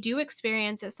 and then they do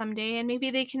experience it someday, and maybe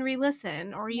they can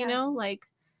re-listen, or you know, like.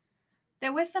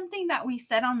 There was something that we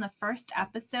said on the first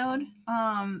episode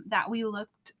that we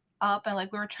looked up, and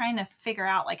like we were trying to figure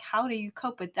out, like, how do you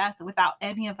cope with death without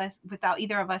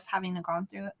either of us having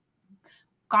to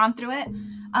gone through it.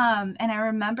 And I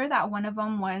remember that one of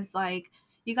them was like,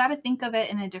 you got to think of it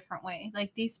in a different way.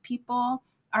 Like, these people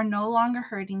are no longer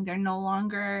hurting. They're no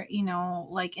longer, you know,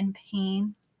 like in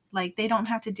pain. Like, they don't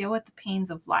have to deal with the pains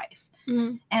of life.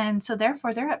 Mm-hmm. And so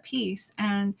therefore they're at peace,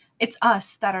 and it's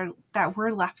us that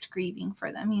we're left grieving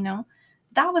for them, you know.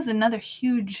 That was another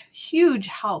huge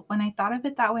help when I thought of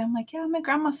it that way. I'm like, yeah, my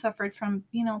grandma suffered from,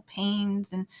 you know,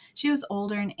 pains, and she was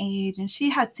older in age, and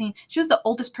she was the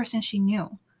oldest person she knew.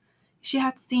 She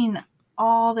had seen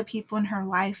all the people in her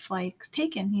life, like,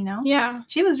 taken, you know. Yeah.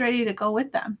 She was ready to go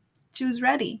with them. She was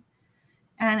ready.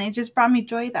 And it just brought me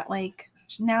joy that, like,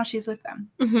 now she's with them.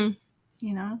 Mm-hmm.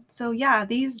 You know? So yeah,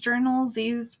 these journals,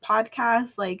 these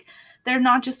podcasts, like, they're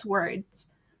not just words.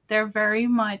 They're very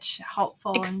much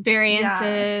helpful.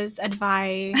 Experiences,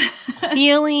 advice,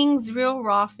 feelings, real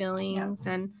raw feelings.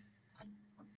 Yeah. And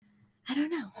I don't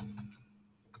know.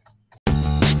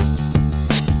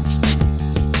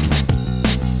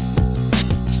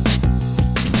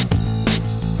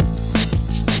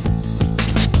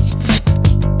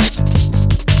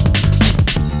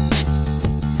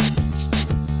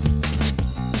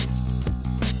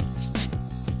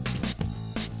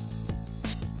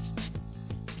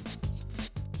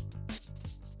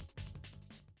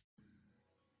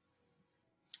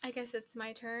 I guess it's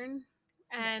my turn,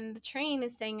 and the train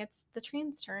is saying it's the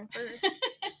train's turn first.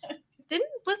 Wasn't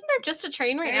there just a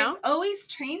train now? There's always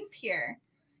trains here.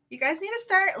 You guys need to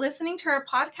start listening to our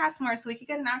podcast more so we can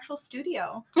get an actual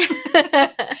studio.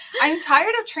 I'm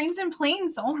tired of trains and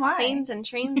planes. Oh my. Planes and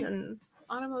trains and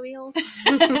automobiles.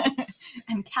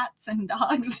 And cats and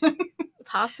dogs.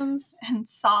 Possums. And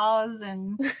saws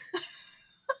and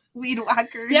weed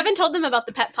whackers. You haven't told them about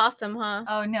the pet possum, huh?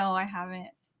 Oh no, I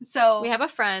haven't. So we have a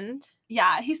friend.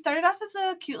 Yeah, he started off as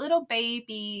a cute little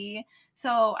baby.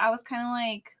 So I was kind of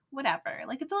like, whatever.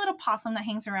 Like, it's a little possum that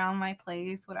hangs around my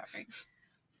place, whatever.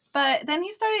 But then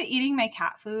he started eating my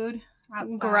cat food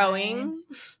outside. Growing.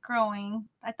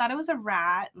 I thought it was a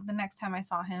rat the next time I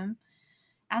saw him.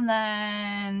 And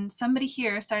then somebody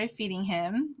here started feeding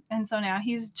him. And so now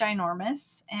he's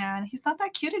ginormous. And he's not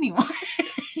that cute anymore.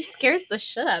 He scares the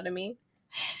shit out of me.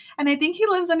 And I think he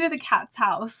lives under the cat's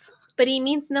house. But he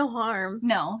means no harm.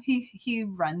 No, he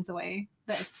runs away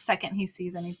the second he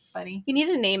sees anybody. You need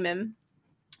to name him.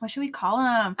 What should we call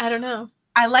him? I don't know.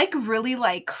 I like really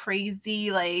like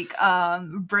crazy, like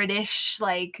British,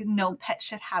 like no pet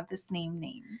should have this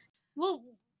names. Well,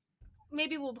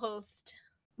 maybe we'll post.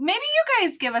 Maybe you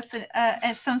guys give us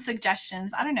some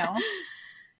suggestions. I don't know.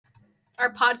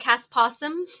 Our podcast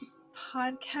possum.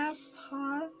 Podcast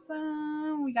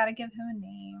possum. We got to give him a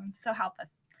name. So help us.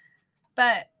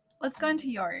 But let's go into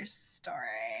your story.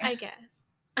 I guess.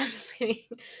 I'm just kidding.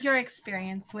 Your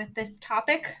experience with this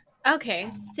topic. Okay,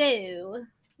 so,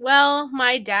 well,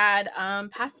 my dad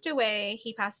passed away.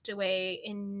 He passed away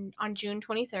on June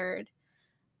 23rd,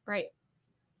 right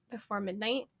before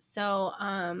midnight. So,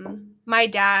 my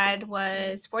dad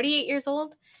was 48 years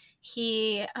old.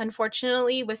 He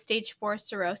unfortunately was stage 4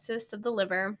 cirrhosis of the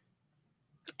liver,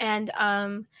 and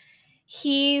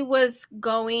he was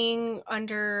going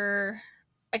into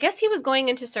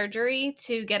surgery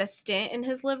to get a stent in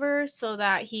his liver so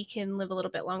that he can live a little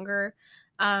bit longer.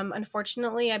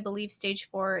 Unfortunately, I believe stage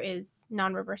 4 is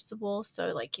non-reversible, so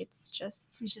like it's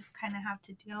just you just kind of have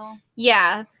to deal.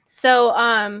 Yeah.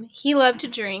 So he loved to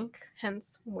drink,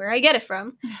 hence where I get it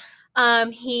from.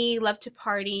 He loved to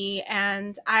party,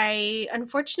 and I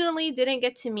unfortunately didn't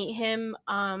get to meet him.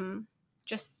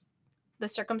 Just the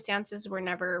circumstances were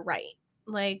never right.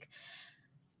 Like,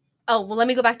 oh, well, let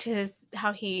me go back to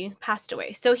how he passed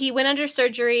away. So he went under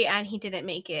surgery and he didn't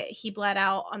make it. He bled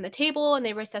out on the table and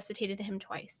they resuscitated him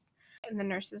twice. And the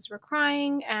nurses were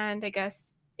crying, and I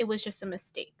guess it was just a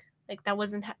mistake. Like, that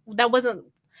wasn't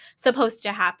supposed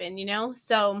to happen, you know?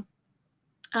 So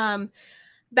um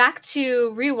back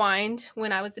to rewind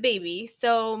when I was a baby.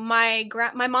 So my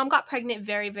mom got pregnant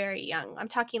very, very young. I'm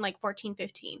talking like 14,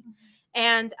 15. Mm-hmm.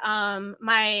 And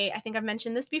I think I've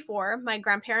mentioned this before. My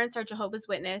grandparents are Jehovah's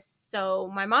Witness.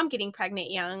 So my mom getting pregnant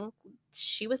young,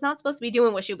 she was not supposed to be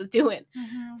doing what she was doing.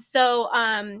 Mm-hmm. So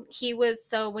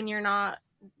so when you're not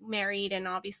married, and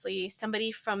obviously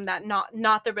somebody from that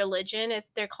not the religion, is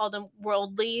they're called them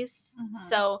worldlies. Mm-hmm.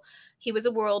 So he was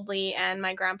a worldly, and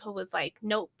my grandpa was like,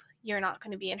 nope, you're not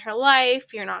going to be in her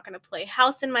life. You're not going to play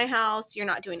house in my house. You're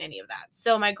not doing any of that.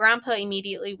 So my grandpa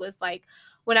immediately was like,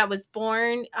 when I was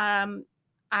born,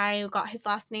 I got his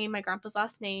last name, my grandpa's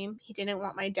last name. He didn't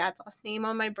want my dad's last name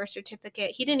on my birth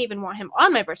certificate. He didn't even want him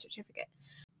on my birth certificate.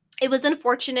 It was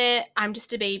unfortunate. I'm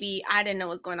just a baby. I didn't know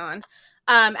what was going on.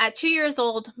 At 2 years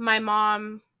old, my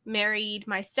mom married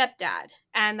my stepdad,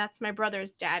 and that's my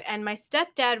brother's dad. And my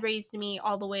stepdad raised me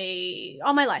all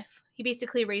my life. He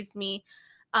basically raised me.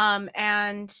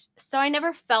 And so I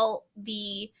never felt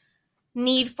the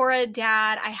need for a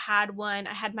dad. I had one.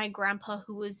 I had my grandpa,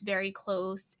 who was very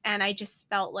close, and I just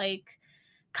felt like,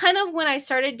 kind of when I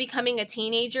started becoming a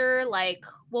teenager, like,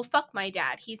 well, fuck my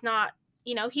dad. He's not,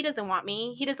 he doesn't want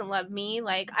me. He doesn't love me.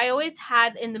 Like, I always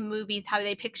had in the movies how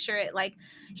they picture it, like,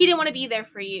 he didn't want to be there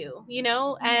for you,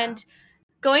 Yeah. And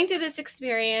going through this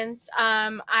experience,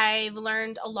 I've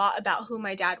learned a lot about who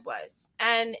my dad was.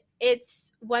 And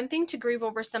it's one thing to grieve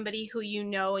over somebody who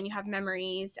and you have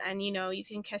memories, and you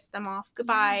can kiss them off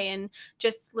goodbye and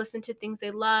just listen to things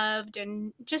they loved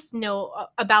and just know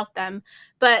about them.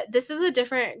 But this is a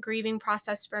different grieving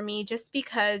process for me, just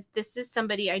because this is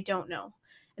somebody I don't know.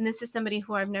 And this is somebody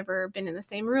who I've never been in the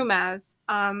same room as.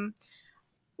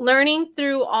 Learning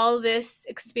through all this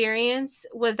experience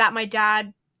was that my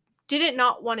dad didn't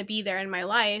not want to be there in my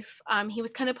life. He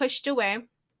was kind of pushed away,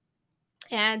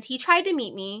 and he tried to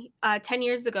meet me 10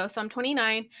 years ago. So I'm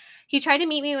 29. He tried to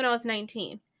meet me when I was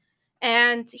 19,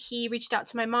 and he reached out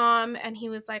to my mom, and he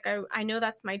was like, I know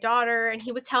that's my daughter. And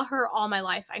he would tell her all my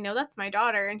life, I know that's my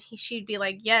daughter. And she'd be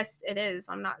like, yes, it is.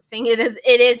 I'm not saying it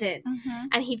isn't. Mm-hmm.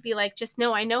 And he'd be like, just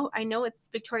no, I know it's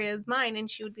Victoria's mine. And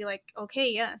she would be like, okay,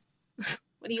 yes.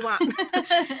 What do you want?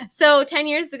 So 10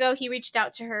 years ago, he reached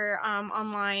out to her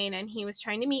online, and he was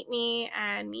trying to meet me,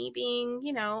 and me being,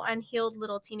 unhealed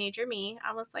little teenager me,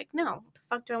 I was like, no, what the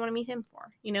fuck do I want to meet him for?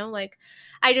 Like,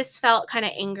 I just felt kind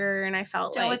of anger, and I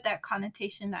felt still like with that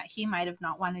connotation that he might have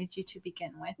not wanted you to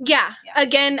begin with. Yeah.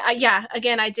 Again,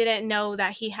 I didn't know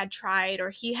that he had tried, or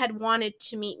he had wanted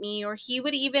to meet me, or he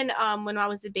would even, when I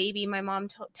was a baby, my mom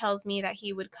tells me that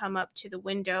he would come up to the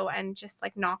window and just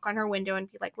like knock on her window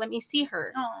and be like, let me see her.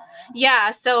 Aww.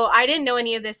 Yeah. So I didn't know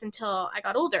any of this until I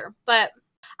got older, but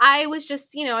I was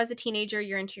just, as a teenager,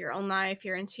 you're into your own life,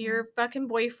 you're into your fucking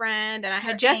boyfriend. And I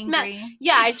had just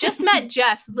met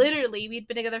Jeff. Literally, we'd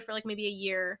been together for like maybe a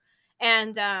year.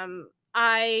 And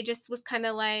I just was kind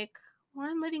of like, well,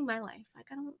 I'm living my life. Like,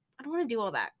 I don't want to do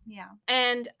all that. Yeah.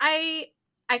 And I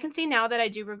can say now that I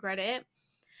do regret it.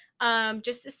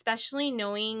 Just especially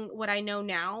knowing what I know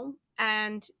now,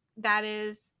 and that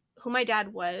is who my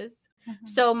dad was. Mm-hmm.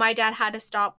 So my dad had to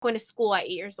stop going to school at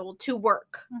 8 years old to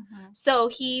work. Mm-hmm. So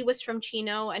he was from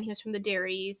Chino, and he was from the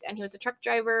dairies, and he was a truck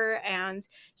driver, and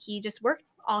he just worked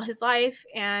all his life.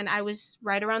 And I was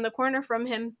right around the corner from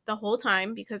him the whole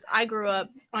time, because I grew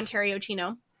up Ontario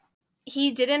Chino.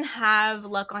 He didn't have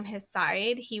luck on his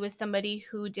side. He was somebody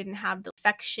who didn't have the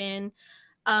affection.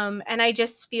 And I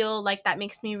just feel like that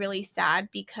makes me really sad,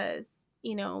 because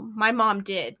my mom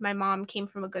did. My mom came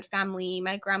from a good family.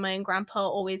 My grandma and grandpa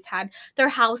always had their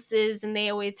houses, and they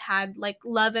always had like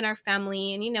love in our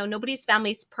family. And nobody's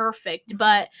family's perfect,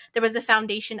 but there was a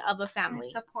foundation of a family.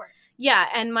 And support. Yeah,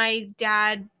 and my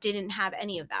dad didn't have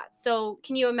any of that. So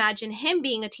can you imagine him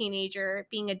being a teenager,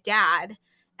 being a dad,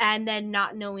 and then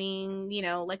not knowing,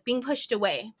 like being pushed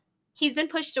away? He's been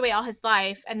pushed away all his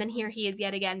life, and then here he is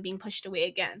yet again being pushed away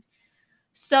again.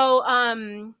 So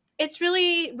it's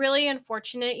really, really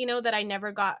unfortunate, that I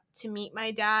never got to meet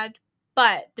my dad.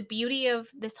 But the beauty of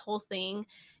this whole thing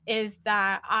is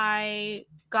that I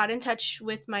got in touch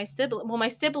with my sibling. Well, my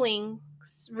siblings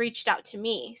reached out to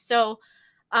me. So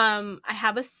I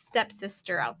have a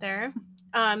stepsister out there.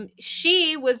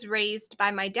 She was raised by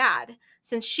my dad.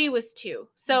 since she was 2.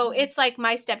 So Mhm. it's like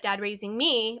my stepdad raising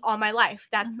me all my life.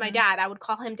 That's my Mhm. dad. I would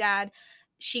call him dad.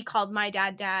 She called my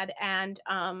dad dad. And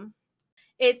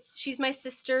she's my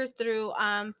sister through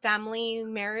family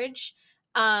marriage.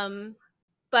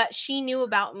 But she knew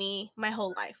about me my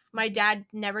whole life. My dad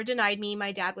never denied me.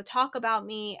 My dad would talk about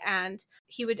me, and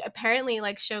he would apparently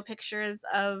like show pictures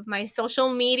of my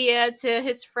social media to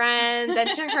his friends and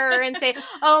to her and say,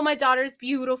 "Oh, my daughter's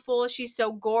beautiful. She's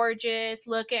so gorgeous.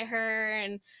 Look at her."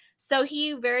 And so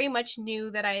he very much knew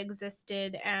that I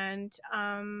existed, and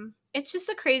it's just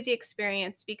a crazy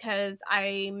experience because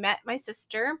I met my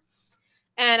sister,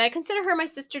 and I consider her my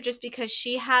sister just because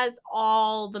she has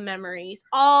all the memories,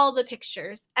 all the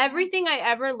pictures. Everything I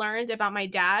ever learned about my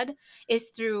dad is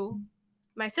through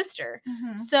my sister.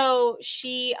 Mhm. So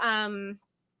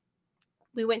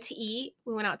we went to eat.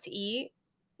 We went out to eat.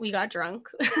 We got drunk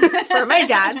for my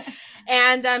dad.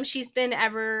 And she's been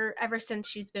ever since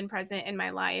she's been present in my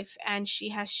life. And she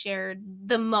has shared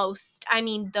the most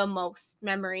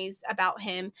memories about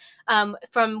him.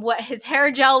 From what his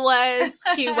hair gel was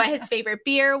to what his favorite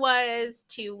beer was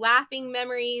to laughing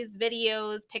memories,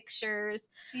 videos, pictures.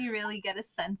 So you really get a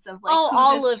sense of like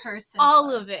who this person all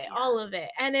was. of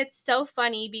it. And it's so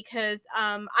funny because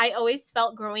I always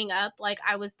felt growing up like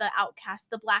I was the outcast,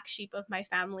 the black sheep of my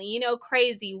family, you know,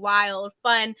 crazy, wild,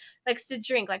 fun, likes to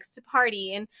drink, likes to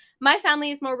party. And my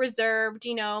family is more reserved.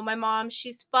 You know, my mom,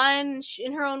 she's fun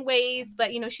in her own ways,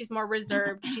 but you know, she's more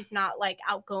reserved. She's not like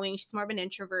outgoing. She's more of an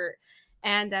introvert.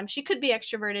 And she could be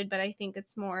extroverted, but I think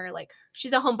it's more like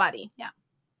she's a homebody. Yeah.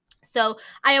 So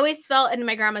I always felt, and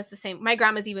my grandma's the same. My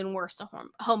grandma's even worse, a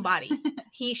homebody.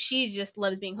 She just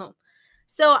loves being home.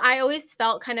 So I always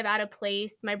felt kind of out of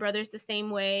place. My brother's the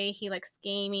same way. He likes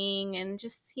gaming and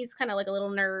just he's kind of like a little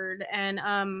nerd. And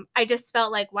I just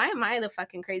felt like, why am I the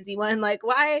fucking crazy one? Like,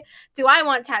 why do I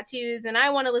want tattoos and I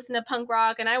want to listen to punk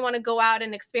rock and I want to go out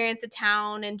and experience a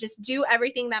town and just do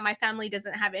everything that my family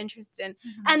doesn't have interest in?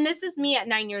 Mhm. And this is me at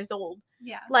 9 years old.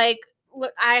 Yeah. Like,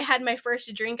 look, I had my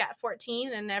first drink at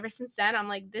 14, and ever since then, I'm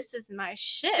like, this is my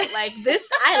shit. Like, this,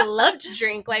 I love to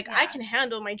drink. Like, I can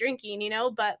handle my drinking, you know?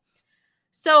 But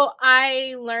so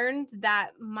I learned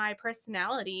that my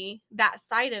personality, that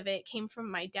side of it, came from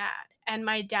my dad. And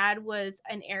my dad was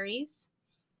an Aries.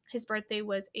 His birthday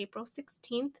was April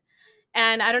 16th.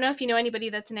 And I don't know if you know anybody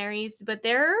that's an Aries, but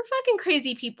they're fucking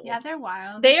crazy people. Yeah, they're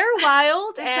wild. They are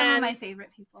wild. They're and some of my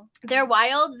favorite people. They're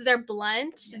wild. They're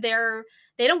blunt. Yeah.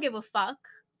 They don't give a fuck.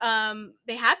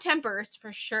 They have tempers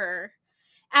for sure.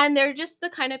 And they're just the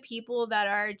kind of people that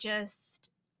are just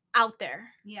out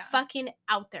there. Yeah. Fucking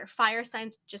out there. Fire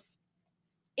signs just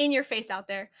in your face out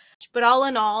there. But all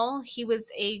in all, he was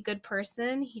a good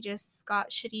person. He just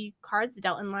got shitty cards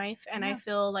dealt in life. And I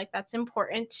feel like that's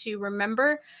important to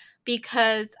remember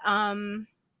because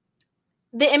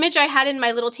the image I had in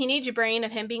my little teenage brain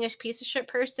of him being a piece of shit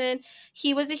person,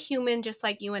 he was a human just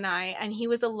like you and I, and he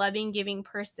was a loving, giving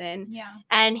person. Yeah.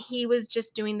 And he was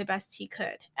just doing the best he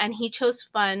could. And he chose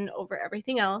fun over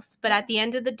everything else. But at the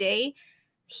end of the day,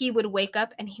 he would wake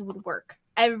up and he would work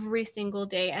every single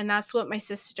day. And that's what my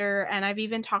sister, and I've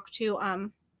even talked to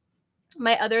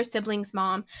my other sibling's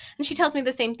mom, and she tells me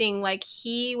the same thing. Like,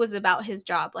 he was about his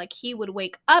job. Like, he would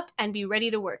wake up and be ready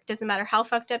to work. Doesn't matter how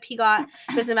fucked up he got.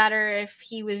 Doesn't matter if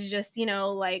he was just, you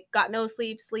know, like got no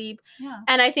sleep. Yeah.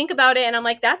 And I think about it and I'm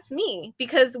like, that's me.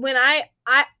 Because when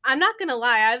I'm not gonna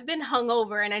lie, I've been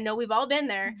hungover, and I know we've all been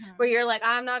there, where you're like,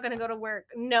 I'm not gonna go to work.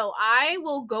 No, I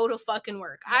will go to fucking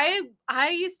work. Yeah. I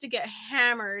used to get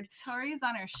hammered. Tori's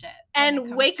on her shit.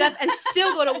 And wake up and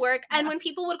still go to work. And Yeah. when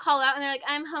people would call out and they're like,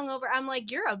 I'm hungover, I'm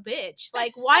like, you're a bitch.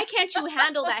 Like, why can't you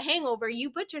handle that hangover? You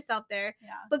put yourself there, Yeah.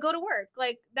 but go to work.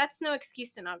 Like, that's no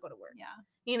excuse to not go to work. Yeah.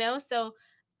 You know? So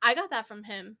I got that from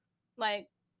him. Like,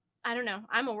 I don't know.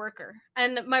 I'm a worker.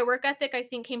 And my work ethic, I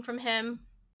think, came from him.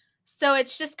 So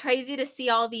it's just crazy to see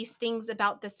all these things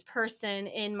about this person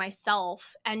in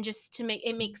myself, and just to make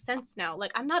it make sense now.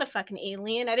 Like, I'm not a fucking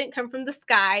alien. I didn't come from the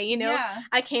sky, you know? Yeah.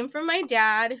 I came from my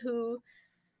dad, who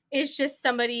is just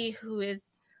somebody who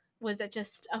was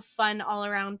just a fun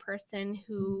all-around person,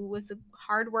 who was a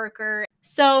hard worker.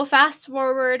 So fast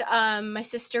forward, my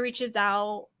sister reaches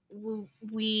out.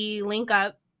 We link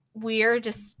up. We're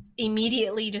just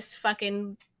immediately just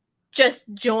fucking just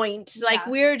joined. Like,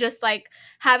 we're just like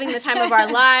having the time of our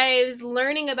lives,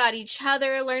 learning about each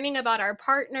other, learning about our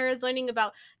partners, learning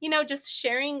about, you know, just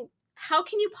sharing. How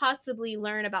can you possibly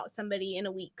learn about somebody in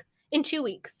a week, in 2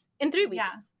 weeks, in 3 weeks?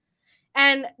 Yeah.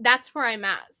 And that's where I'm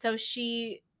at. So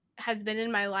she has been in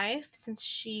my life since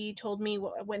she told me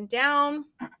what went down,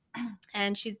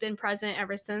 and she's been present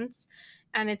ever since.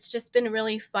 and it's just been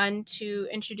really fun to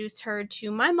introduce her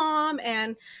to my mom.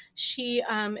 And she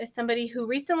is somebody who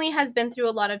recently has been through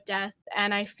a lot of death,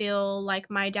 and I feel like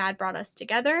my dad brought us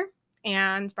together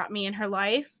and brought me in her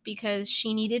life because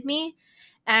she needed me,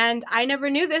 and I never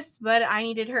knew this, but I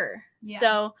needed her. Yeah.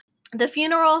 So the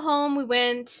funeral home, we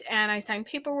went and I signed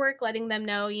paperwork letting them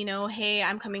know, hey,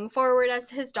 I'm coming forward as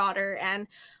his daughter. And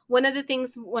one of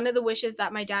the wishes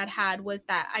that my dad had was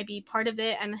that I be part of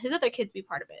it and his other kids be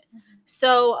part of it. Mm-hmm.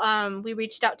 So we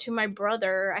reached out to my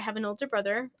brother. I have an older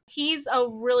brother. He's a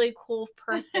really cool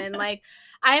person. Like,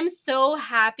 I am so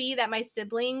happy that my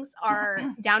siblings are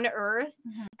down to earth.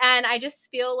 Mm-hmm. And I just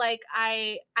feel like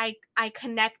I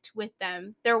connect with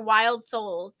them. They're wild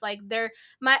souls. Like,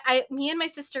 me and my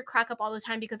sister crack up all the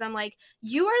time because I'm like,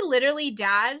 you are literally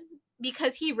dad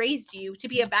because he raised you to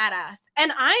be a badass.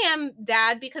 And I am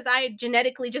dad because I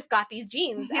genetically just got these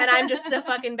genes and I'm just a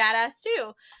fucking badass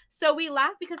too. So we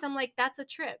laugh because I'm like, that's a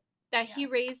trip that he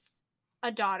raised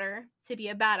a daughter to be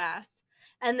a badass.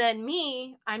 And then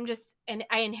me, I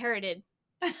inherited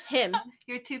him.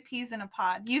 You're two peas in a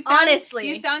pod. You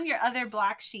found your other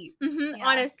black sheep. Mm-hmm, yeah.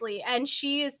 Honestly. And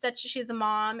she's a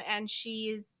mom, and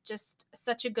she's just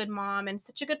such a good mom and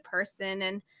such a good person.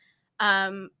 And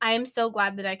I am so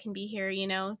glad that I can be here,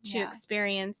 to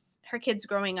experience her kids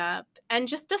growing up and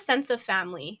just a sense of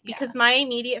family, because my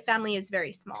immediate family is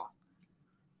very small.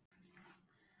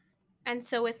 And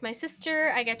so with my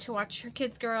sister, I get to watch her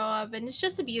kids grow up, and it's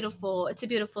just a beautiful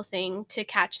thing to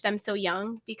catch them so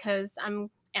young, because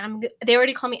they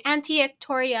already call me Auntie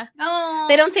Victoria. Oh,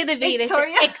 they don't say the V,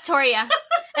 Victoria. They say Victoria.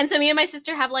 And so me and my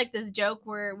sister have like this joke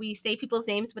where we say people's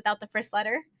names without the first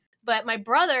letter. But my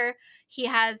brother, he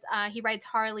rides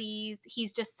Harleys.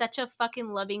 He's just such a fucking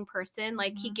loving person.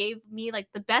 Like, he gave me like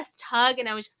the best hug, and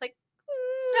I was just like,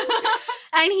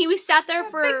 and we sat there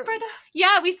for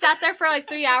like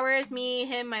 3 hours, me,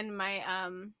 him, and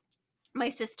my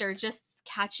sister, just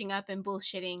catching up and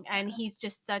bullshitting. And he's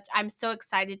just I'm so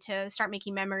excited to start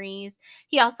making memories.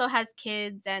 He also has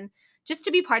kids, and just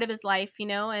to be part of his life,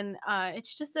 and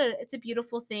it's a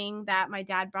beautiful thing that my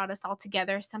dad brought us all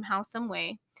together somehow, some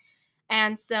way.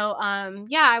 And so,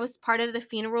 I was part of the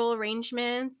funeral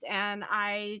arrangements, and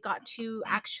I got to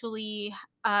actually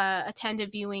attend a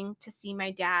viewing to see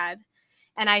my dad.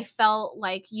 And I felt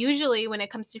like, usually when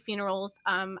it comes to funerals,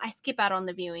 I skip out on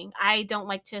the viewing. I don't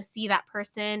like to see that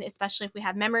person, especially if we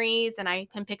have memories and I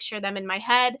can picture them in my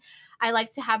head. I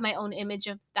like to have my own image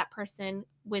of that person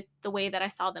with the way that I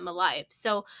saw them alive.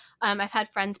 So I've had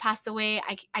friends pass away.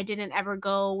 I didn't ever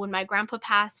go. When my grandpa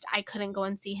passed, I couldn't go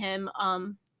and see him.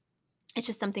 It's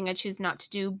just something I choose not to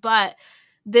do. But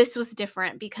this was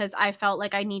different because I felt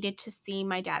like I needed to see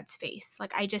my dad's face.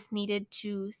 Like, I just needed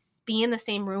to be in the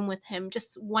same room with him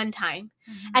just one time.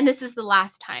 Mm-hmm. And this is the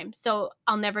last time. So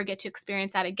I'll never get to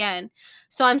experience that again.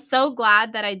 So I'm so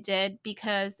glad that I did,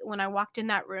 because when I walked in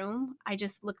that room, I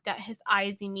just looked at his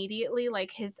eyes immediately,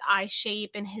 like his eye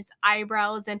shape and his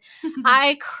eyebrows. And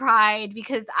I cried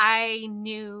because I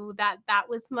knew that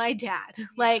was my dad. Yeah.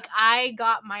 Like, I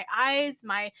got my eyes,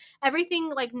 my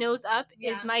everything, like, nose up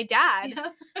is my dad. Yeah.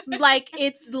 Like,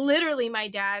 it's literally my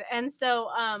dad. And so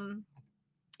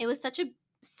it was such a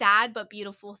sad but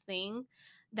beautiful thing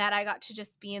that I got to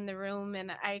just be in the room, and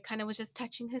I kind of was just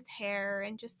touching his hair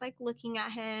and just like looking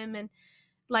at him, and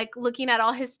like looking at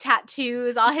all his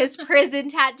tattoos, all his prison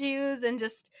tattoos, and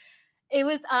just it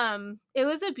was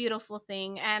a beautiful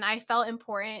thing. And I felt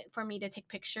important for me to take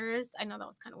pictures. I know that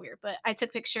was kind of weird, but I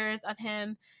took pictures of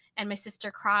him, and my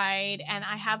sister cried, and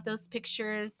I have those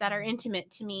pictures that are intimate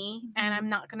to me, and I'm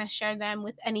not going to share them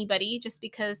with anybody, just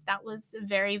because that was a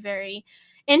very, very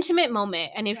intimate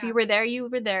moment. And if you were there, you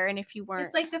were there, and if you weren't,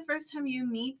 it's like the first time you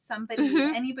meet somebody,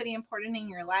 anybody important in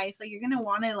your life, like, you're going to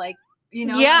want to, like,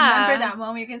 remember that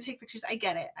moment. You're gonna take pictures. I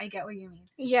get it. I get what you mean.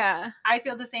 Yeah. I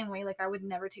feel the same way. Like, I would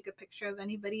never take a picture of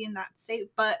anybody in that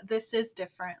state, but this is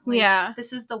different. Like,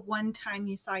 this is the one time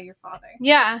you saw your father.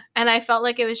 Yeah. And I felt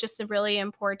like it was just really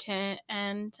important.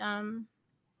 And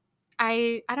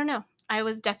I don't know. I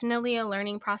was definitely a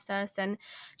learning process, and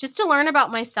just to learn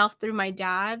about myself through my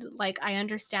dad. Like, I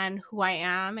understand who I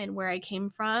am and where I came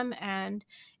from, and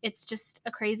it's just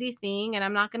a crazy thing. And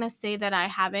I'm not going to say that I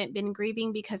haven't been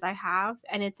grieving, because I have,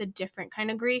 and it's a different kind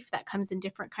of grief that comes in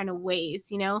different kind of ways,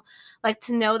 like,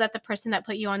 to know that the person that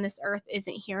put you on this earth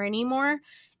isn't here anymore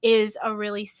is a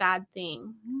really sad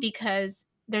thing, because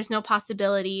there's no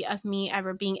possibility of me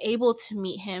ever being able to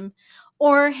meet him,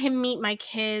 or him meet my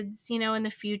kids, in the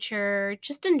future,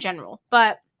 just in general.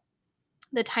 But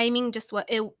the timing, just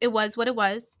it was what it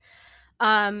was.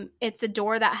 It's a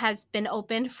door that has been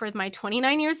opened for my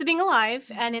 29 years of being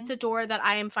alive, and it's a door that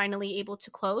I am finally able to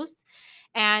close.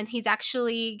 And he's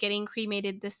actually getting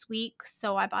cremated this week.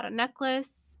 So I bought a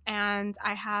necklace, and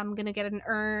I'm going to get an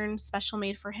urn special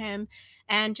made for him.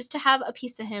 And just to have a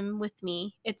piece of him with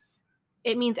me,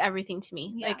 it means everything to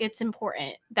me. Yeah. Like, it's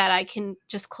important that I can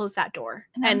just close that door.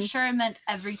 And I'm sure it meant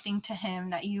everything to him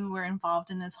that you were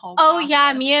involved in this whole Oh, process.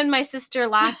 yeah. Me and my sister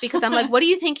laugh because I'm like, what do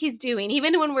you think he's doing?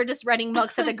 Even when we're just running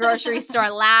books at the grocery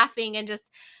store, laughing and just,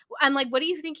 I'm like, what do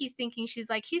you think he's thinking? She's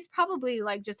like, he's probably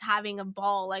like just having a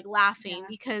ball, like laughing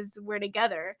because we're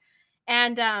together.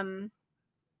 And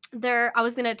I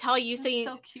was gonna tell you. That's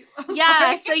so cute.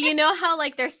 Yeah. So you know how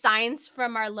like there's signs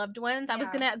from our loved ones. I was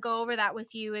Yeah. gonna go over that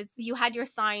with you. Is you had your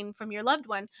sign from your loved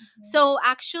one. Mhm. So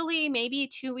actually, maybe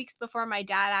 2 weeks before my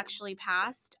dad actually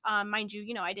passed, mind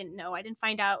you, I didn't know. I didn't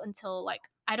find out until like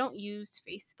I don't use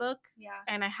Facebook. Yeah.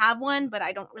 And I have one, but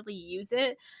I don't really use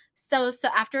it. So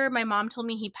after my mom told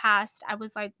me he passed, I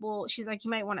was like, well, she's like,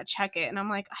 you might want to check it. And I'm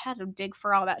like, I had to dig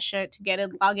for all that shit to get it,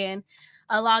 log in,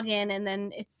 and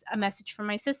then it's a message from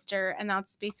my sister, and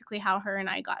that's basically how her and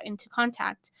I got into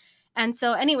contact. And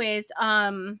so anyways,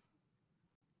 the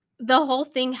whole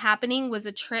thing happening was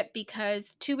a trip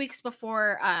because 2 weeks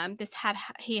before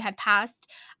he had passed,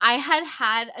 I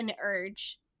had an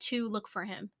urge to look for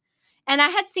him. And I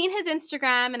had seen his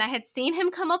Instagram, and I had seen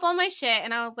him come up on my shit,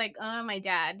 and I was like, oh, my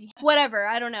dad, whatever,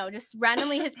 I don't know, just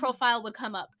randomly his profile would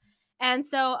come up. And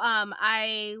so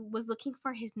I was looking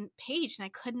for his page, and I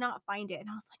could not find it.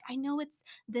 And I was like, I know it's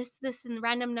this and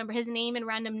random number, his name and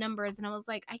random numbers. And I was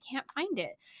like, I can't find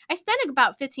it. I spent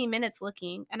about 15 minutes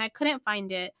looking, and I couldn't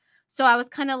find it. So I was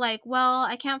kind of like, well,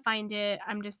 I can't find it.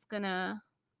 I'm just gonna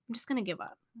give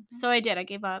up. Mhm. So I did. I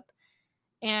gave up.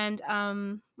 And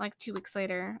like 2 weeks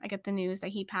later, I get the news that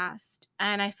he passed.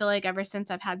 And I feel like ever since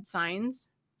I've had signs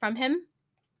from him,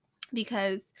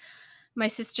 because my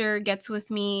sister gets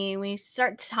with me, we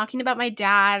start talking about my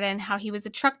dad and how he was a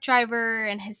truck driver,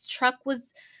 and his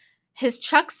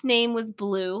truck's name was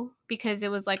Blue because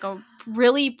it was like a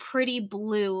really pretty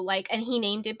blue, like, and he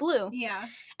named it Blue. Yeah.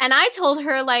 And I told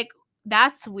her, like,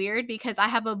 that's weird because I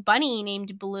have a bunny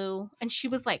named Blue. And she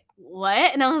was like,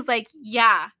 what? And I was like,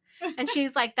 yeah. And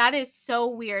she's like, that is so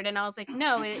weird. And I was like,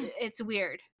 no, it's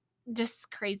weird.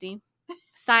 Just crazy.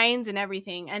 Signs and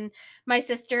everything. And my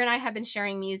sister and I have been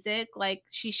sharing music. Like,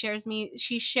 she shares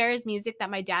music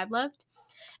that my dad loved.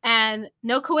 And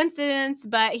no coincidence,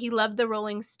 but he loved the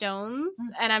Rolling Stones.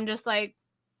 And I'm just like,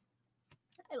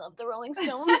 I love the Rolling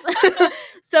Stones.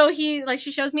 So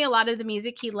she shows me a lot of the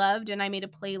music he loved, and I made a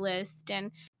playlist, and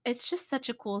it's just such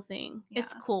a cool thing. Yeah.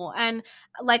 It's cool. And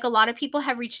like a lot of people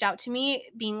have reached out to me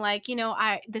being like,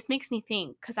 this makes me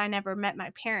think because I never met my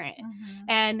parent. Mhm.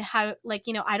 And how, like,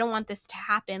 I don't want this to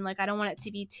happen. Like, I don't want it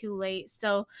to be too late.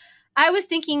 So I was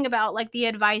thinking about like the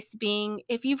advice being,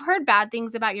 if you've heard bad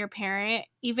things about your parent,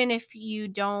 even if you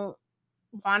don't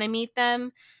want to meet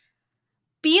them,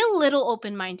 be a little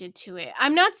open-minded to it.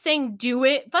 I'm not saying do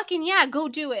it. Fucking yeah, go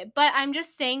do it. But I'm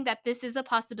just saying that this is a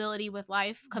possibility. With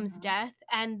life comes Mhm. death,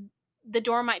 and the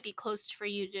door might be closed for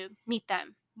you to meet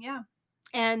them. Yeah.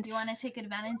 And you want to take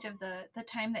advantage of the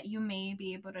time that you may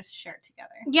be able to share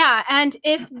together. Yeah, and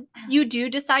if you do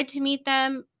decide to meet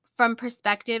them from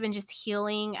perspective and just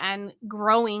healing and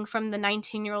growing from the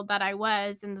 19-year-old that I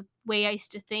was and the way I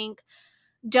used to think,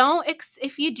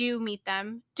 if you do meet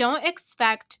them, don't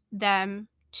expect them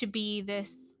to be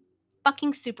this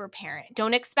fucking super parent.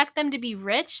 Don't expect them to be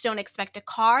rich. Don't expect a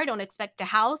car. Don't expect a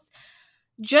house.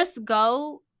 Just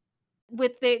go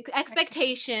with the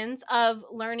expectations of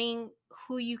learning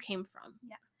who you came from.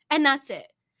 Yeah. And that's it.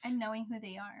 And knowing who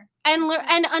they are.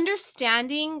 And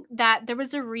understanding that there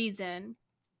was a reason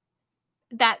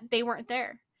that they weren't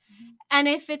there. Mhm. And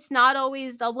if it's not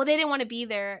always they didn't want to be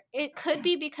there, it could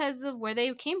be because of where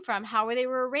they came from, how they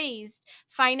were raised,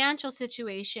 financial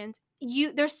situations.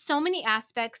 There's so many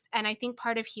aspects, and I think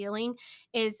part of healing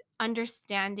is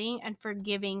understanding and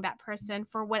forgiving that person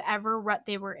for whatever rut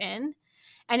they were in.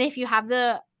 And if you have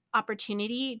the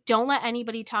opportunity, don't let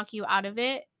anybody talk you out of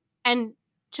it, and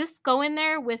just go in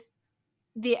there with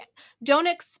don't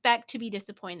expect to be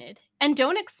disappointed, and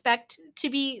don't expect to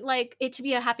be like it to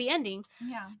be a happy ending.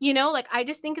 Yeah. Like, I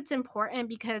just think it's important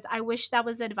because I wish that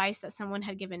was advice that someone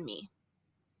had given me,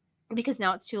 because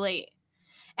now it's too late.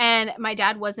 And my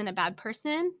dad wasn't a bad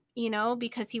person,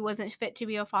 because he wasn't fit to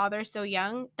be a father so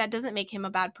young. That doesn't make him a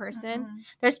bad person. Mhm.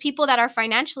 There's people that are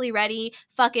financially ready,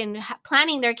 fucking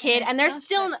planning their kid, and they're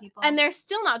still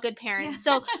not good parents.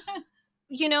 So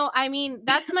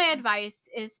that's my advice,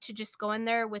 is to just go in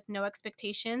there with no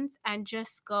expectations and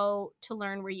just go to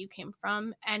learn where you came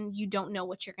from, and you don't know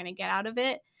what you're going to get out of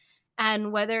it.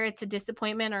 And whether it's a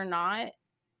disappointment or not,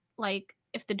 like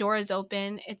if the door is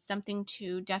open, it's something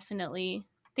to definitely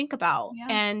think about. Yeah.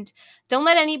 And don't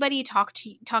let anybody talk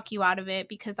you out of it,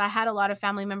 because I had a lot of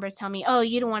family members tell me, "Oh,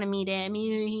 you don't want to meet him.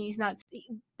 He's not."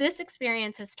 This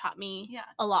experience has taught me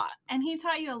a lot. And he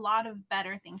taught you a lot of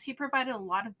better things. He provided a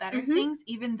lot of better Mhm. things,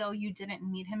 even though you didn't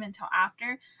meet him until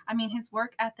after. I mean, his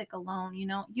work ethic alone, you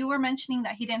know, you were mentioning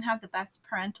that he didn't have the best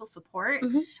parental support,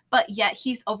 Mhm. but yet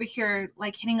he's over here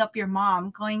like hitting up your mom,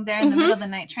 going there in the middle of the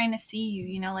night, trying to see you,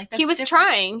 you know, like that's He was different.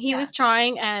 trying. He was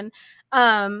trying. And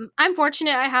I'm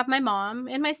fortunate I have my mom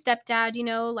and my stepdad, you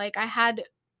know, like I had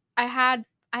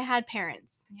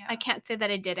parents. Yeah. I can't say that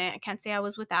I didn't. I can't say I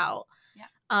was without.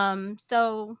 Yeah.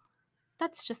 So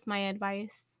that's just my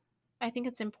advice. I think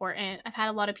it's important. I've had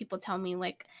a lot of people tell me,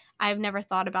 like, I've never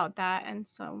thought about that. And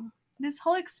so This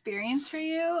whole experience for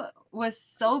you was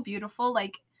so beautiful.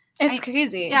 Like, it's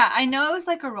crazy. Yeah, I know it was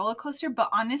like a roller coaster, but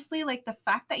honestly, like the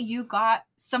fact that you got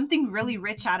something really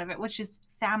rich out of it, which is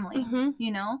family, Mhm.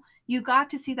 you know, you got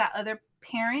to see that other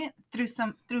parent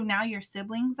through now your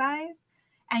siblings' eyes,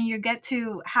 and you get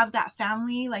to have that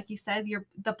family, like you said, you're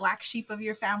the black sheep of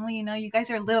your family. You know, you guys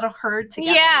are a little herd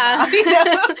together. Yeah. Now, you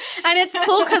know? And it's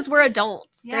cool because we're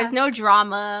adults. Yeah. There's no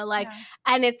drama. Like, Yeah.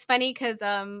 and it's funny because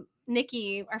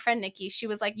Nikki, our friend Nikki, she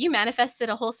was like, "You manifested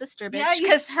a whole sister, bitch." Yeah,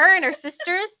 Because her and her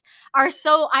sisters are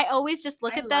so. I always just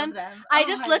look at them. I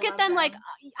just look at them like,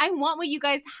 I want what you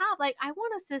guys have. Like, I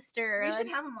want a sister. We Like, should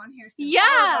have them on here soon.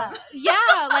 yeah,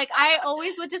 yeah. Like, I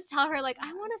always would just tell her, like,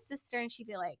 I want a sister, and she'd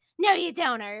be like, "No, you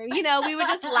don't," or you know, we would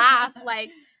just laugh,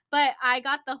 like. But I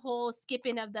got the whole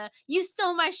skipping of the "you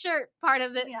stole my shirt" part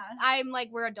of it. Yeah. I'm like,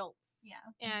 we're adults. Yeah.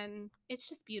 And it's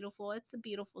just beautiful. It's a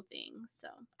beautiful thing. So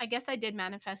I guess I did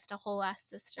manifest a whole ass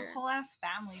sister. A whole ass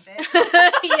family,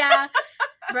 bitch. Yeah.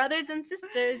 Brothers and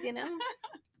sisters, you know?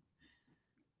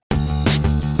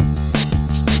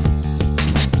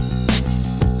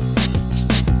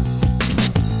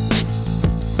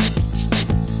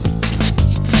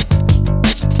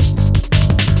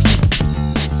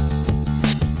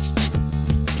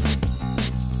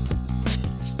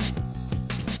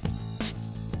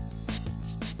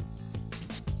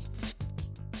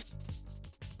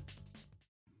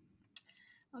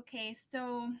 Okay,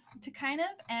 so to kind of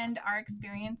end our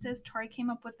experiences, Tori came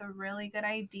up with a really good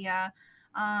idea.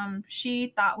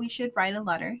 She thought we should write a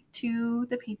letter to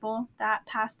the people that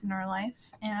passed in our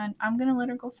life, and I'm gonna let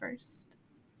her go first.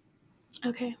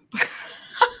 Okay.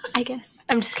 I guess.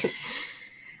 I'm just kidding.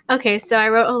 Okay, so I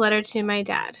wrote a letter to my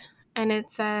dad, and it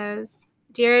says,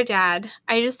 "Dear Dad,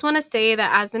 I just want to say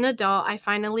that as an adult, I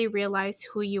finally realized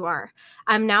who you are.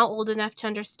 I'm now old enough to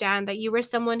understand that you were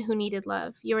someone who needed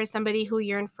love. You were somebody who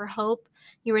yearned for hope.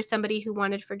 You were somebody who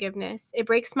wanted forgiveness. It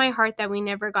breaks my heart that we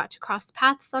never got to cross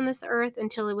paths on this earth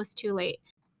until it was too late.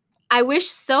 I wish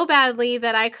so badly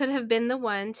that I could have been the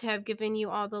one to have given you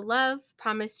all the love,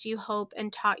 promised you hope,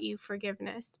 and taught you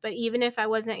forgiveness. But even if I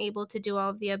wasn't able to do all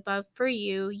of the above for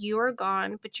you, you are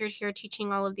gone, but you're here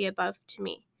teaching all of the above to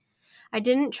me. I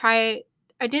didn't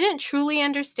truly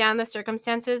understand the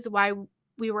circumstances why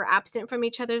we were absent from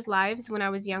each other's lives when I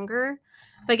was younger,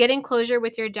 but getting closure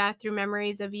with your death through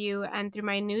memories of you and through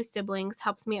my new siblings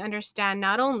helps me understand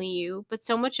not only you, but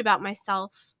so much about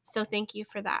myself. So thank you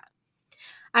for that.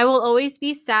 I will always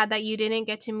be sad that you didn't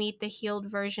get to meet the healed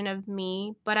version of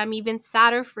me, but I'm even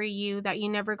sadder for you that you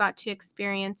never got to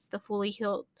experience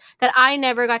that I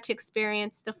never got to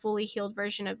experience the fully healed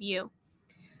version of you.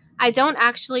 I don't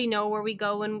actually know where we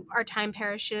go when our time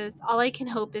perishes. All I can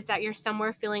hope is that you're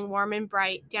somewhere feeling warm and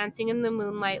bright, dancing in the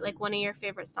moonlight like one of your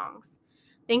favorite songs.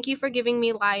 Thank you for giving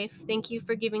me life. Thank you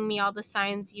for giving me all the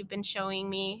signs you've been showing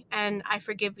me, and I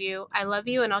forgive you. I love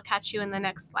you, and I'll catch you in the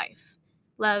next life.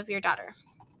 Love, your daughter."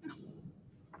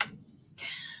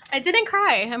 I didn't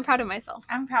cry. I'm proud of myself.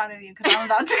 I'm proud of you because I'm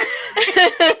about to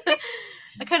cry.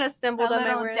 I kind of stumbled on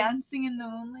my words. Dancing in the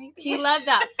moonlight. He loved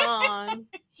that song.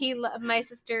 My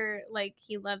sister,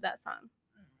 he loved that song.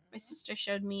 My sister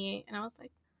showed me, and I was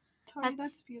like,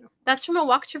 that's beautiful. That's from A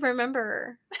Walk to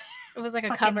Remember. It was like a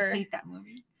cover. I hate that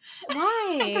movie.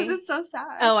 Why? Because it's so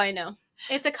sad. Oh, I know.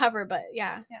 It's a cover, but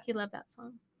yeah. He loved that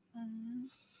song. Mm-hmm.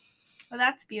 Well,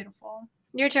 that's beautiful.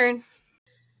 Your turn.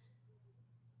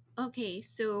 Okay,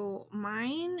 so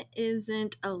mine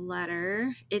isn't a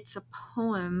letter, it's a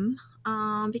poem,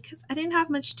 because I didn't have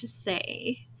much to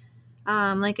say.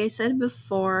 Like I said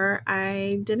before,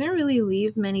 I didn't really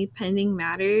leave many pending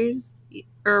matters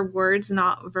or words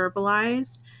not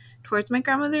verbalized towards my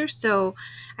grandmother, so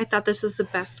I thought this was the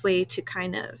best way to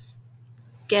kind of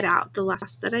get out the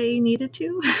last that I needed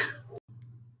to.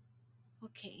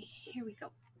 Okay, here we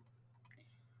go.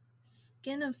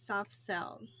 Skin of soft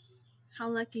cells. How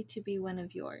lucky to be one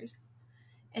of yours.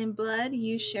 In blood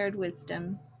you shared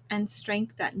wisdom, and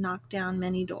strength that knocked down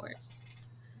many doors.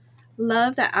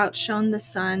 Love that outshone the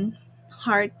sun,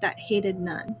 heart that hated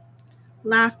none.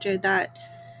 Laughter that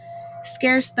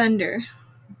scares thunder,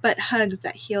 but hugs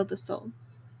that heal the soul.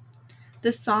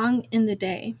 The song in the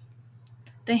day,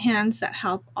 the hands that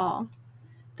help all,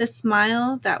 the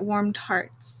smile that warmed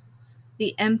hearts,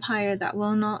 the empire that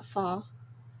will not fall.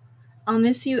 I'll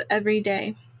miss you every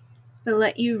day, but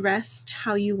let you rest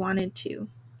how you wanted to.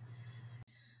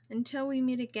 Until we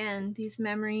meet again, these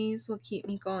memories will keep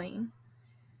me going.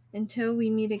 Until we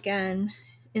meet again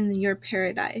in your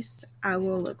paradise, I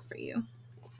will look for you.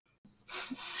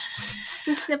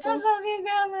 Sniffles. I love you,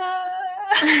 Grandma.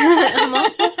 I'm all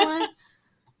sniffling.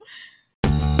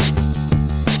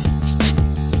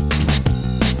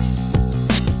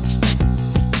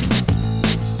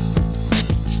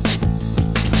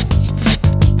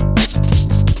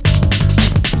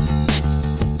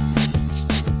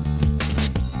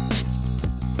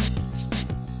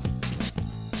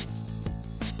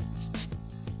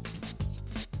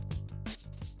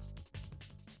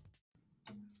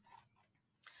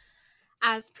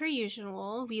 As per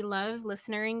usual, we love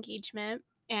listener engagement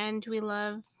and we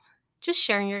love just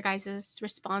sharing your guys'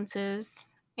 responses.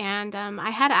 And I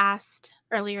had asked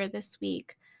earlier this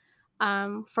week,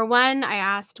 for one, I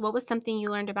asked, what was something you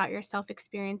learned about yourself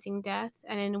experiencing death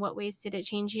and in what ways did it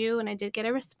change you? And I did get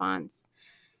a response.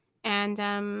 And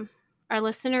our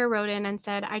listener wrote in and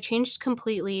said, I changed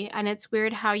completely. And it's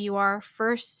weird how you are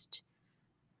first.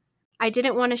 I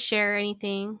didn't want to share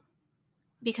anything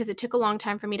because it took a long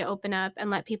time for me to open up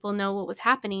and let people know what was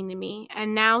happening to me.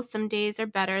 And now some days are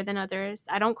better than others.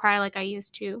 I don't cry like I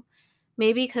used to.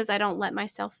 Maybe because I don't let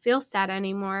myself feel sad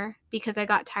anymore because I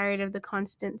got tired of the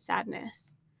constant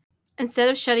sadness.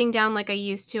 Instead of shutting down like I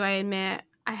used to, I admit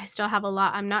I still have a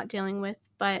lot I'm not dealing with,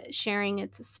 but sharing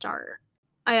it's a start.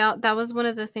 That was one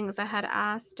of the things I had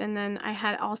asked. And then I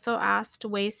had also asked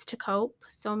ways to cope.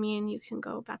 So me and you can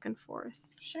go back and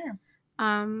forth. Sure.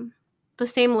 The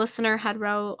same listener had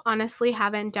wrote, honestly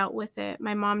haven't dealt with it.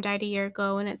 My mom died a year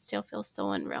ago and it still feels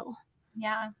so unreal.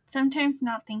 Yeah, sometimes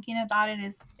not thinking about it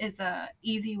is a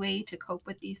easy way to cope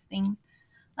with these things.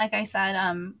 Like I said,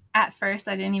 at first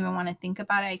I didn't even want to think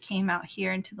about it. I came out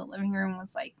here into the living room,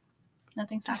 was like,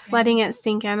 nothing's Just happening. letting it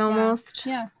sink in almost.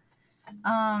 Yeah.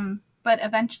 But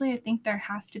eventually I think there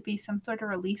has to be some sort of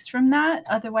release from that.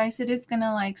 Otherwise it is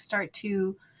gonna like start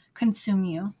to consume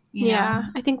you. You know?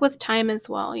 I think with time as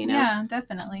well, you know? Yeah,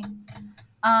 definitely.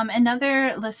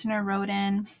 Another listener wrote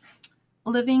in,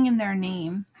 living in their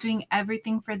name, doing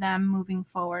everything for them moving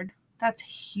forward. That's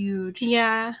huge.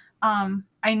 Yeah.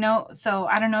 I know, so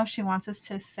I don't know if she wants us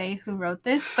to say who wrote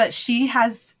this, but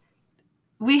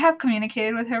we have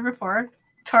communicated with her before,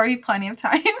 Tori, plenty of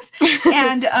times.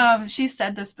 And she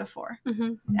said this before.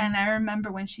 Mm-hmm. And I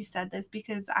remember when she said this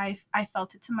because I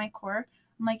felt it to my core.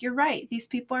 I'm like, you're right. These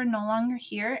people are no longer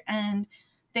here and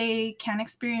they can't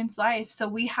experience life. So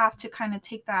we have to kind of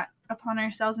take that upon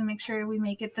ourselves and make sure we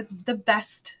make it the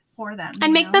best for them.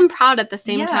 And make them proud at the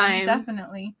same time. Yeah,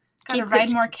 definitely. Gotta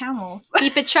ride more camels.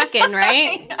 Keep it trucking,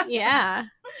 right? Yeah.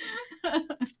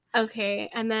 Okay.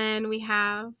 And then we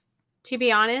have, to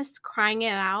be honest, crying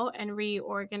it out and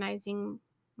reorganizing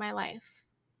my life.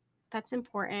 That's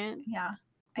important. Yeah.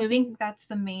 I think that's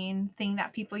the main thing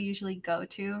that people usually go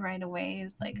to right away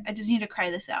is like, I just need to cry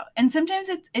this out. And sometimes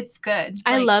it's good.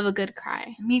 I love a good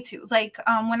cry. Me too. Like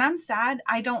when I'm sad,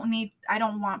 I don't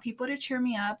want people to cheer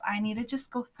me up. I need to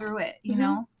just go through it, you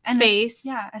know? And space.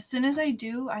 As soon as I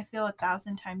do, I feel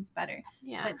 1,000 times better.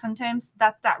 Yeah. But sometimes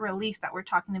that's that release that we're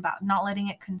talking about, not letting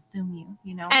it consume you,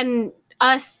 you know? And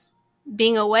us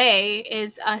being away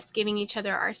is us giving each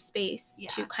other our space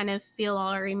to kind of feel all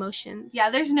our emotions. Yeah,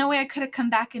 there's no way I could have come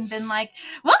back and been like,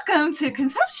 welcome to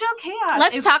Conceptual Chaos.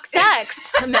 Let's talk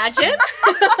sex. Imagine.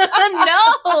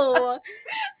 No.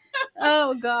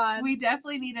 Oh, God. We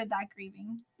definitely needed that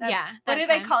grieving. What did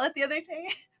I call it the other day?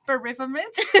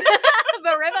 Bereavement?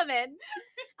 Bereavement.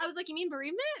 I was like, you mean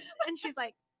bereavement? And she's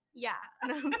like, yeah.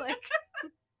 And I was like,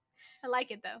 I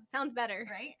like it, though. Sounds better.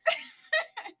 Right?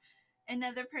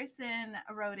 Another person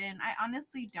wrote in, I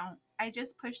honestly don't. I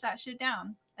just push that shit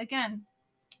down. Again,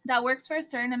 that works for a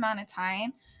certain amount of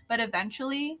time, but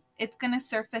eventually it's going to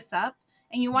surface up,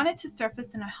 and you want it to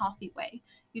surface in a healthy way.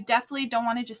 You definitely don't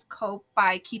want to just cope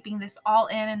by keeping this all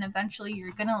in, and eventually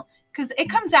you're going to, because it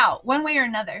comes out one way or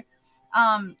another.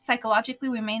 Psychologically,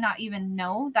 we may not even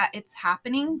know that it's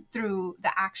happening through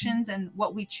the actions and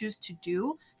what we choose to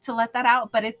do to let that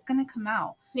out, but it's going to come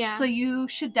out. Yeah. So you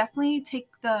should definitely take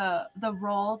the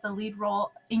lead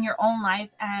role in your own life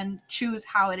and choose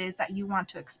how it is that you want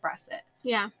to express it.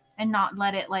 Yeah. and not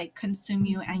let it like consume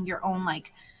you and your own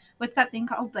like, what's that thing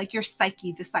called? Like your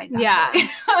psyche decide that.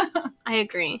 Yeah, I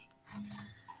agree.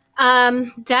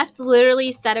 Death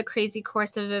literally set a crazy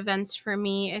course of events for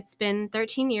me. It's been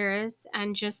 13 years,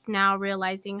 and just now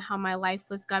realizing how my life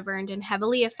was governed and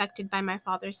heavily affected by my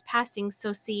father's passing.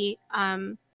 So see,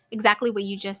 exactly what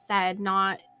you just said,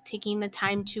 not taking the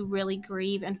time to really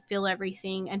grieve and feel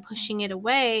everything and pushing it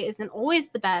away isn't always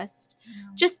the best.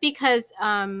 Just because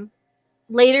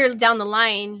later down the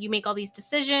line you make all these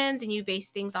decisions and you base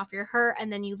things off your hurt,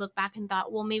 and then you look back and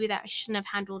thought, well, maybe that I shouldn't have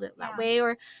handled it that way.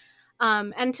 Or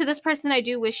and to this person, I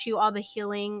do wish you all the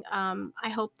healing. I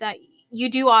hope that you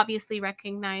do obviously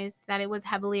recognize that it was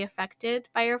heavily affected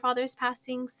by your father's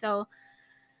passing. So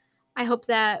I hope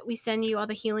that we send you all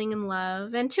the healing and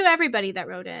love, and to everybody that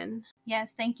wrote in.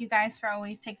 Yes, thank you guys for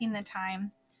always taking the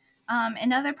time.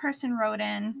 Another person wrote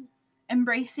in,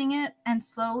 embracing it and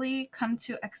slowly come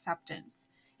to acceptance.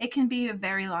 It can be a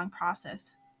very long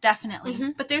process. Definitely.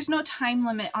 Mm-hmm. But there's no time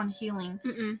limit on healing.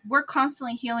 Mm-mm. We're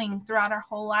constantly healing throughout our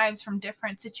whole lives from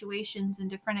different situations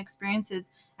and different experiences.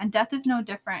 And death is no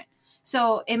different.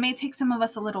 So it may take some of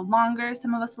us a little longer,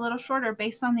 some of us a little shorter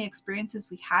based on the experiences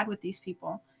we had with these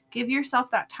people. Give yourself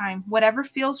that time. Whatever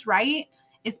feels right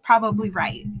is probably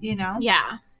right, you know?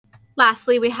 Yeah.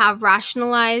 Lastly, we have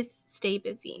rationalize, stay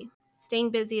busy. Staying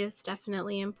busy is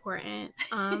definitely important.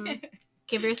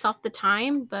 Give yourself the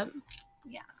time, but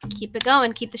keep it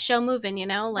going, keep the show moving, you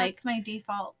know? Like, that's my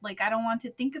default. Like, I don't want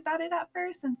to think about it at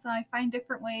first, and so I find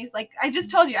different ways. Like, I just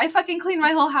told you, I fucking cleaned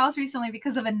my whole house recently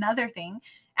because of another thing,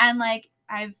 and like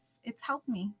it's helped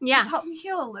me. Yeah, it's helped me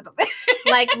heal a little bit.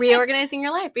 Like reorganizing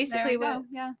your life, basically.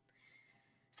 Yeah.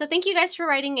 So thank you guys for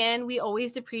writing in. We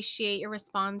always appreciate your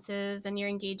responses and your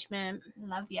engagement.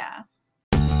 Love ya.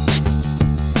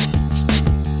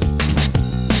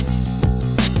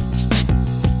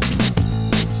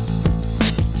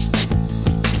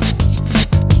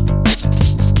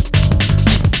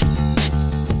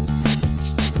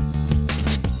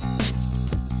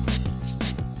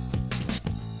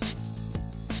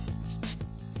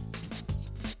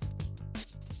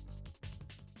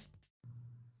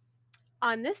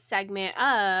 On this segment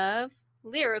of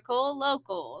Lyrical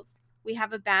Locals, we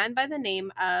have a band by the name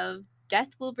of Death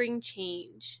Will Bring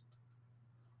Change.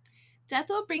 Death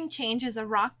Will Bring Change is a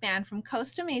rock band from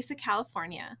Costa Mesa,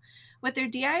 California. With their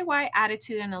DIY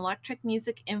attitude and electric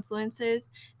music influences,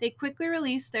 they quickly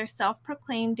released their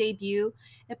self-proclaimed debut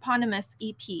eponymous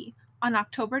EP on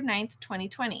October 9th,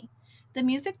 2020. The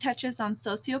music touches on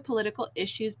socio-political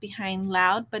issues behind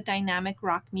loud but dynamic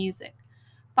rock music.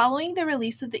 Following the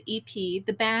release of the EP,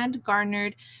 the band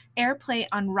garnered airplay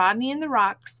on Rodney and the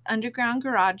Rock's Underground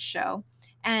Garage Show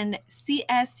and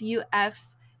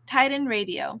CSUF's Titan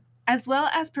Radio, as well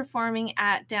as performing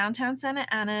at downtown Santa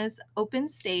Ana's Open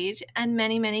Stage and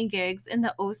many, many gigs in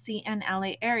the OC and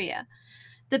LA area.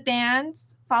 The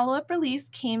band's follow-up release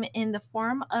came in the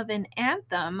form of an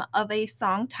anthem of a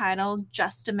song titled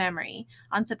Just a Memory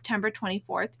on September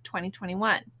 24th,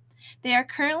 2021. They are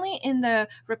currently in the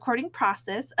recording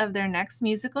process of their next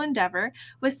musical endeavor,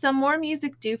 with some more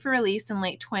music due for release in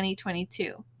late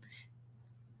 2022.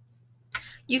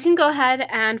 You can go ahead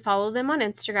and follow them on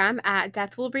Instagram at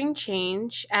Death Will Bring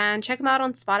Change, and check them out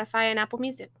on Spotify and Apple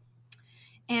Music.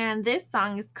 And this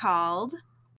song is called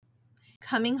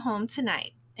Coming Home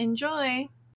Tonight. Enjoy!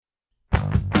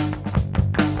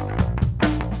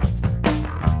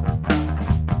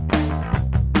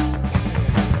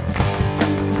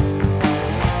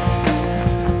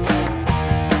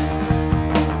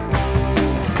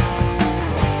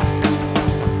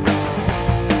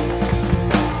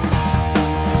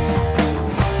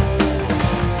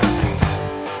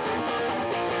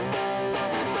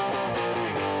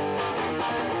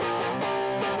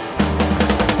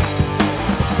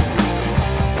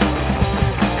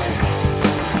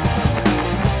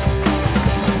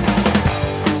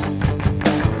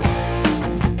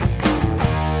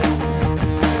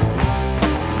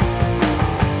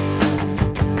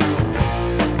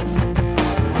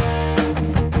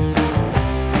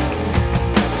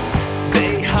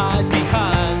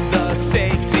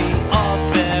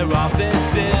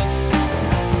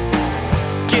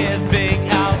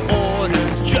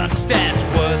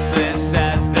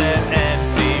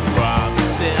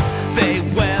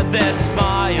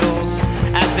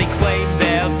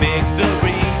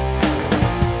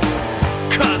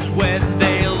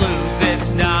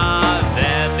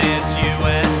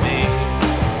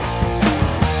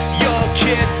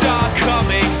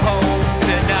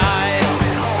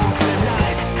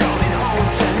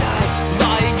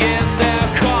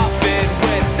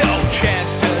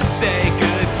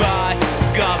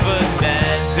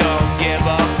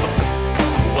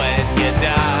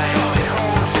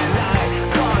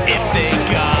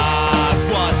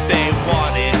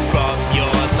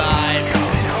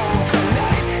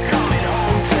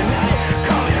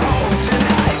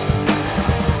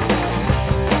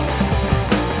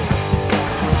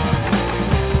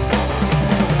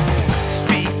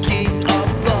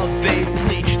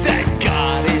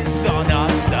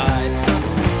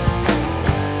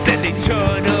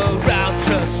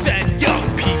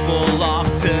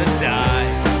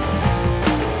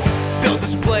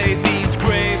 display these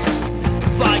graves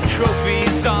like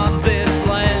trophies on this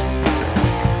land.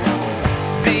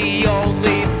 The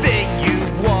only thing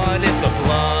you've won is the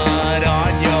blood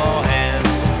on your hands.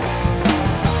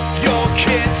 Your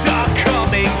kids are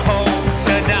coming home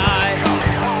tonight,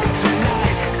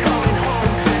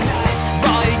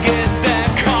 lying in their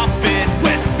coffin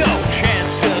with no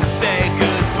chance to say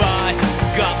goodbye.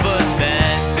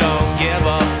 Government don't give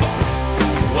a fuck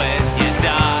when you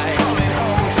die.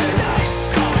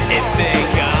 If they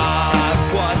got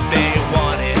what they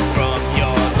wanted from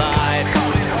your life.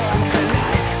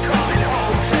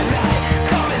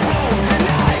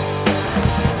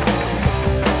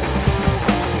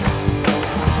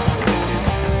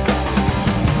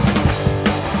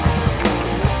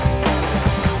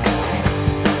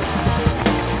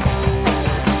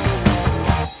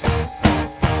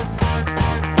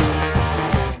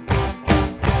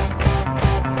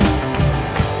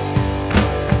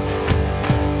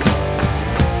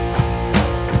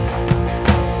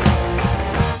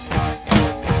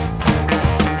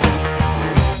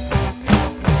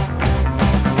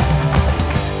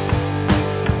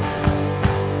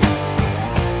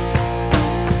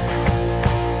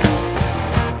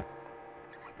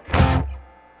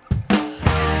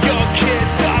 Your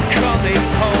kids are coming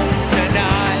home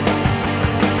tonight,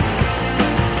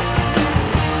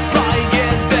 lying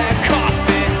in their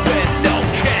coffin with no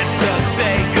chance to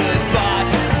say goodbye.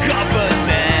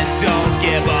 Government don't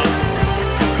give up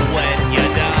when you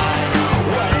die.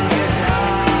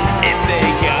 If they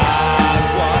got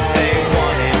what they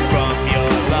wanted from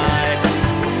your life.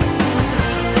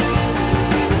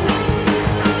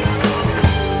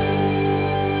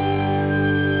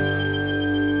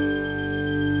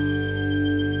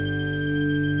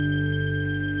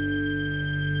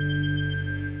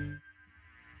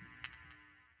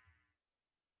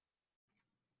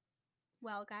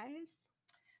 Well, guys,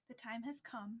 The time has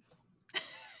come.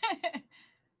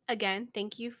 again,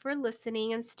 thank you for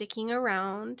listening and sticking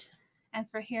around. And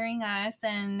for hearing us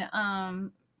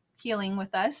and healing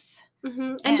with us.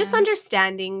 And just And-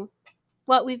 understanding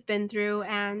what we've been through.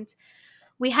 And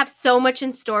we have so much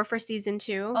in store for season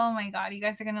 2. Oh my God, you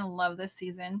guys are going to love this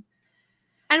season.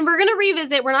 And we're going to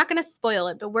revisit, we're not going to spoil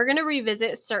it, but we're going to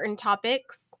revisit certain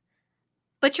topics.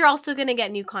 But you're also going to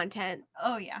get new content.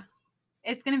 Oh yeah,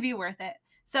 it's going to be worth it.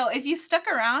 So if you stuck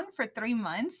around for 3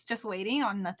 months just waiting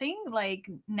on nothing, like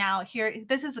now here,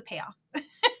 this is the payoff.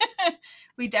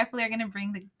 We definitely are going to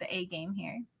bring the A game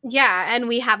here. Yeah, and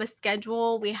we have a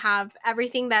schedule. We have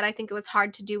everything that I think it was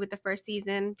hard to do with the first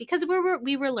season because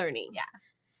we were learning. Yeah.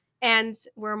 And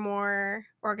we're more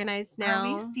organized now.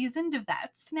 Are we seasoned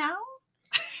vets now?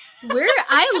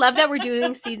 I love that we're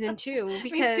doing season 2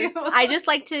 because too. I just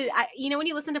like to, when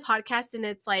you listen to podcasts and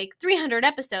it's like 300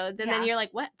 episodes and then Yeah. you're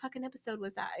like, what fucking episode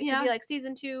was that? It Yeah. could be like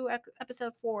season 2,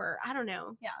 episode 4. I don't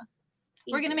know. Yeah.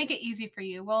 We're going to make it easy for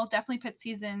you. We'll definitely put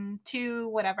season 2,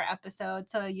 whatever episode,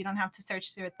 so you don't have to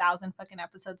search through 1,000 fucking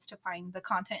episodes to find the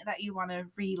content that you want to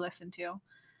re-listen to.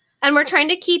 And we're trying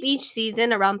to keep each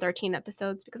season around 13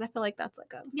 episodes because I feel like that's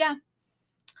like a... Yeah,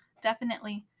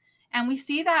 definitely. And we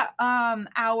see that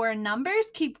our numbers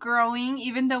keep growing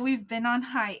even though we've been on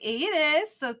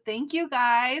hiatus. So thank you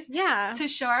guys. Yeah. To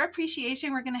show our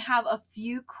appreciation, we're going to have a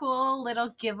few cool little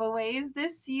giveaways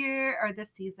this year, or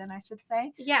this season, I should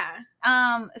say. Yeah.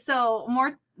 So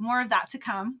more of that to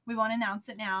come. We won't announce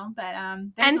it now, but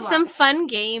there's And a lot. some fun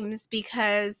games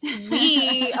because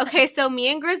so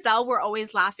me and Griselle were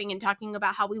always laughing and talking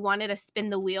about how we wanted to spin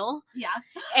the wheel. Yeah.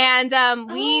 And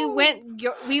we Oh.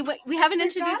 we haven't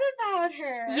introduced about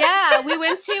her. Yeah, we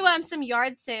went to some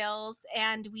yard sales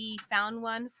and we found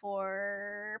one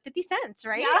for 50 cents,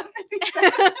 right?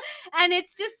 Yeah. And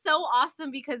it's just so awesome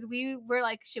because we were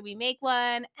like, should we make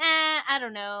one? I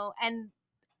don't know. And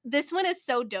this one is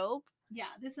so dope. Yeah,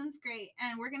 this one's great.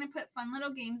 And we're going to put fun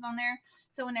little games on there.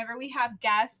 So whenever we have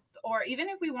guests, or even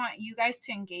if we want you guys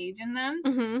to engage in them,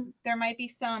 Mm-hmm. there might be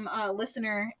some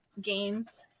listener games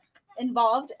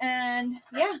involved. And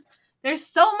yeah, there's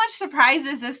so much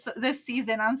surprises this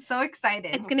season. I'm so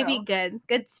excited. It's going to be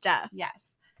good stuff.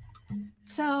 Yes.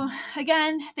 So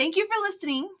again, thank you for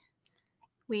listening.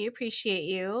 We appreciate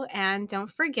you. And don't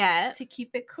forget To keep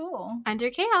it cool. Under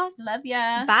Chaos. Love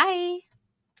ya. Bye.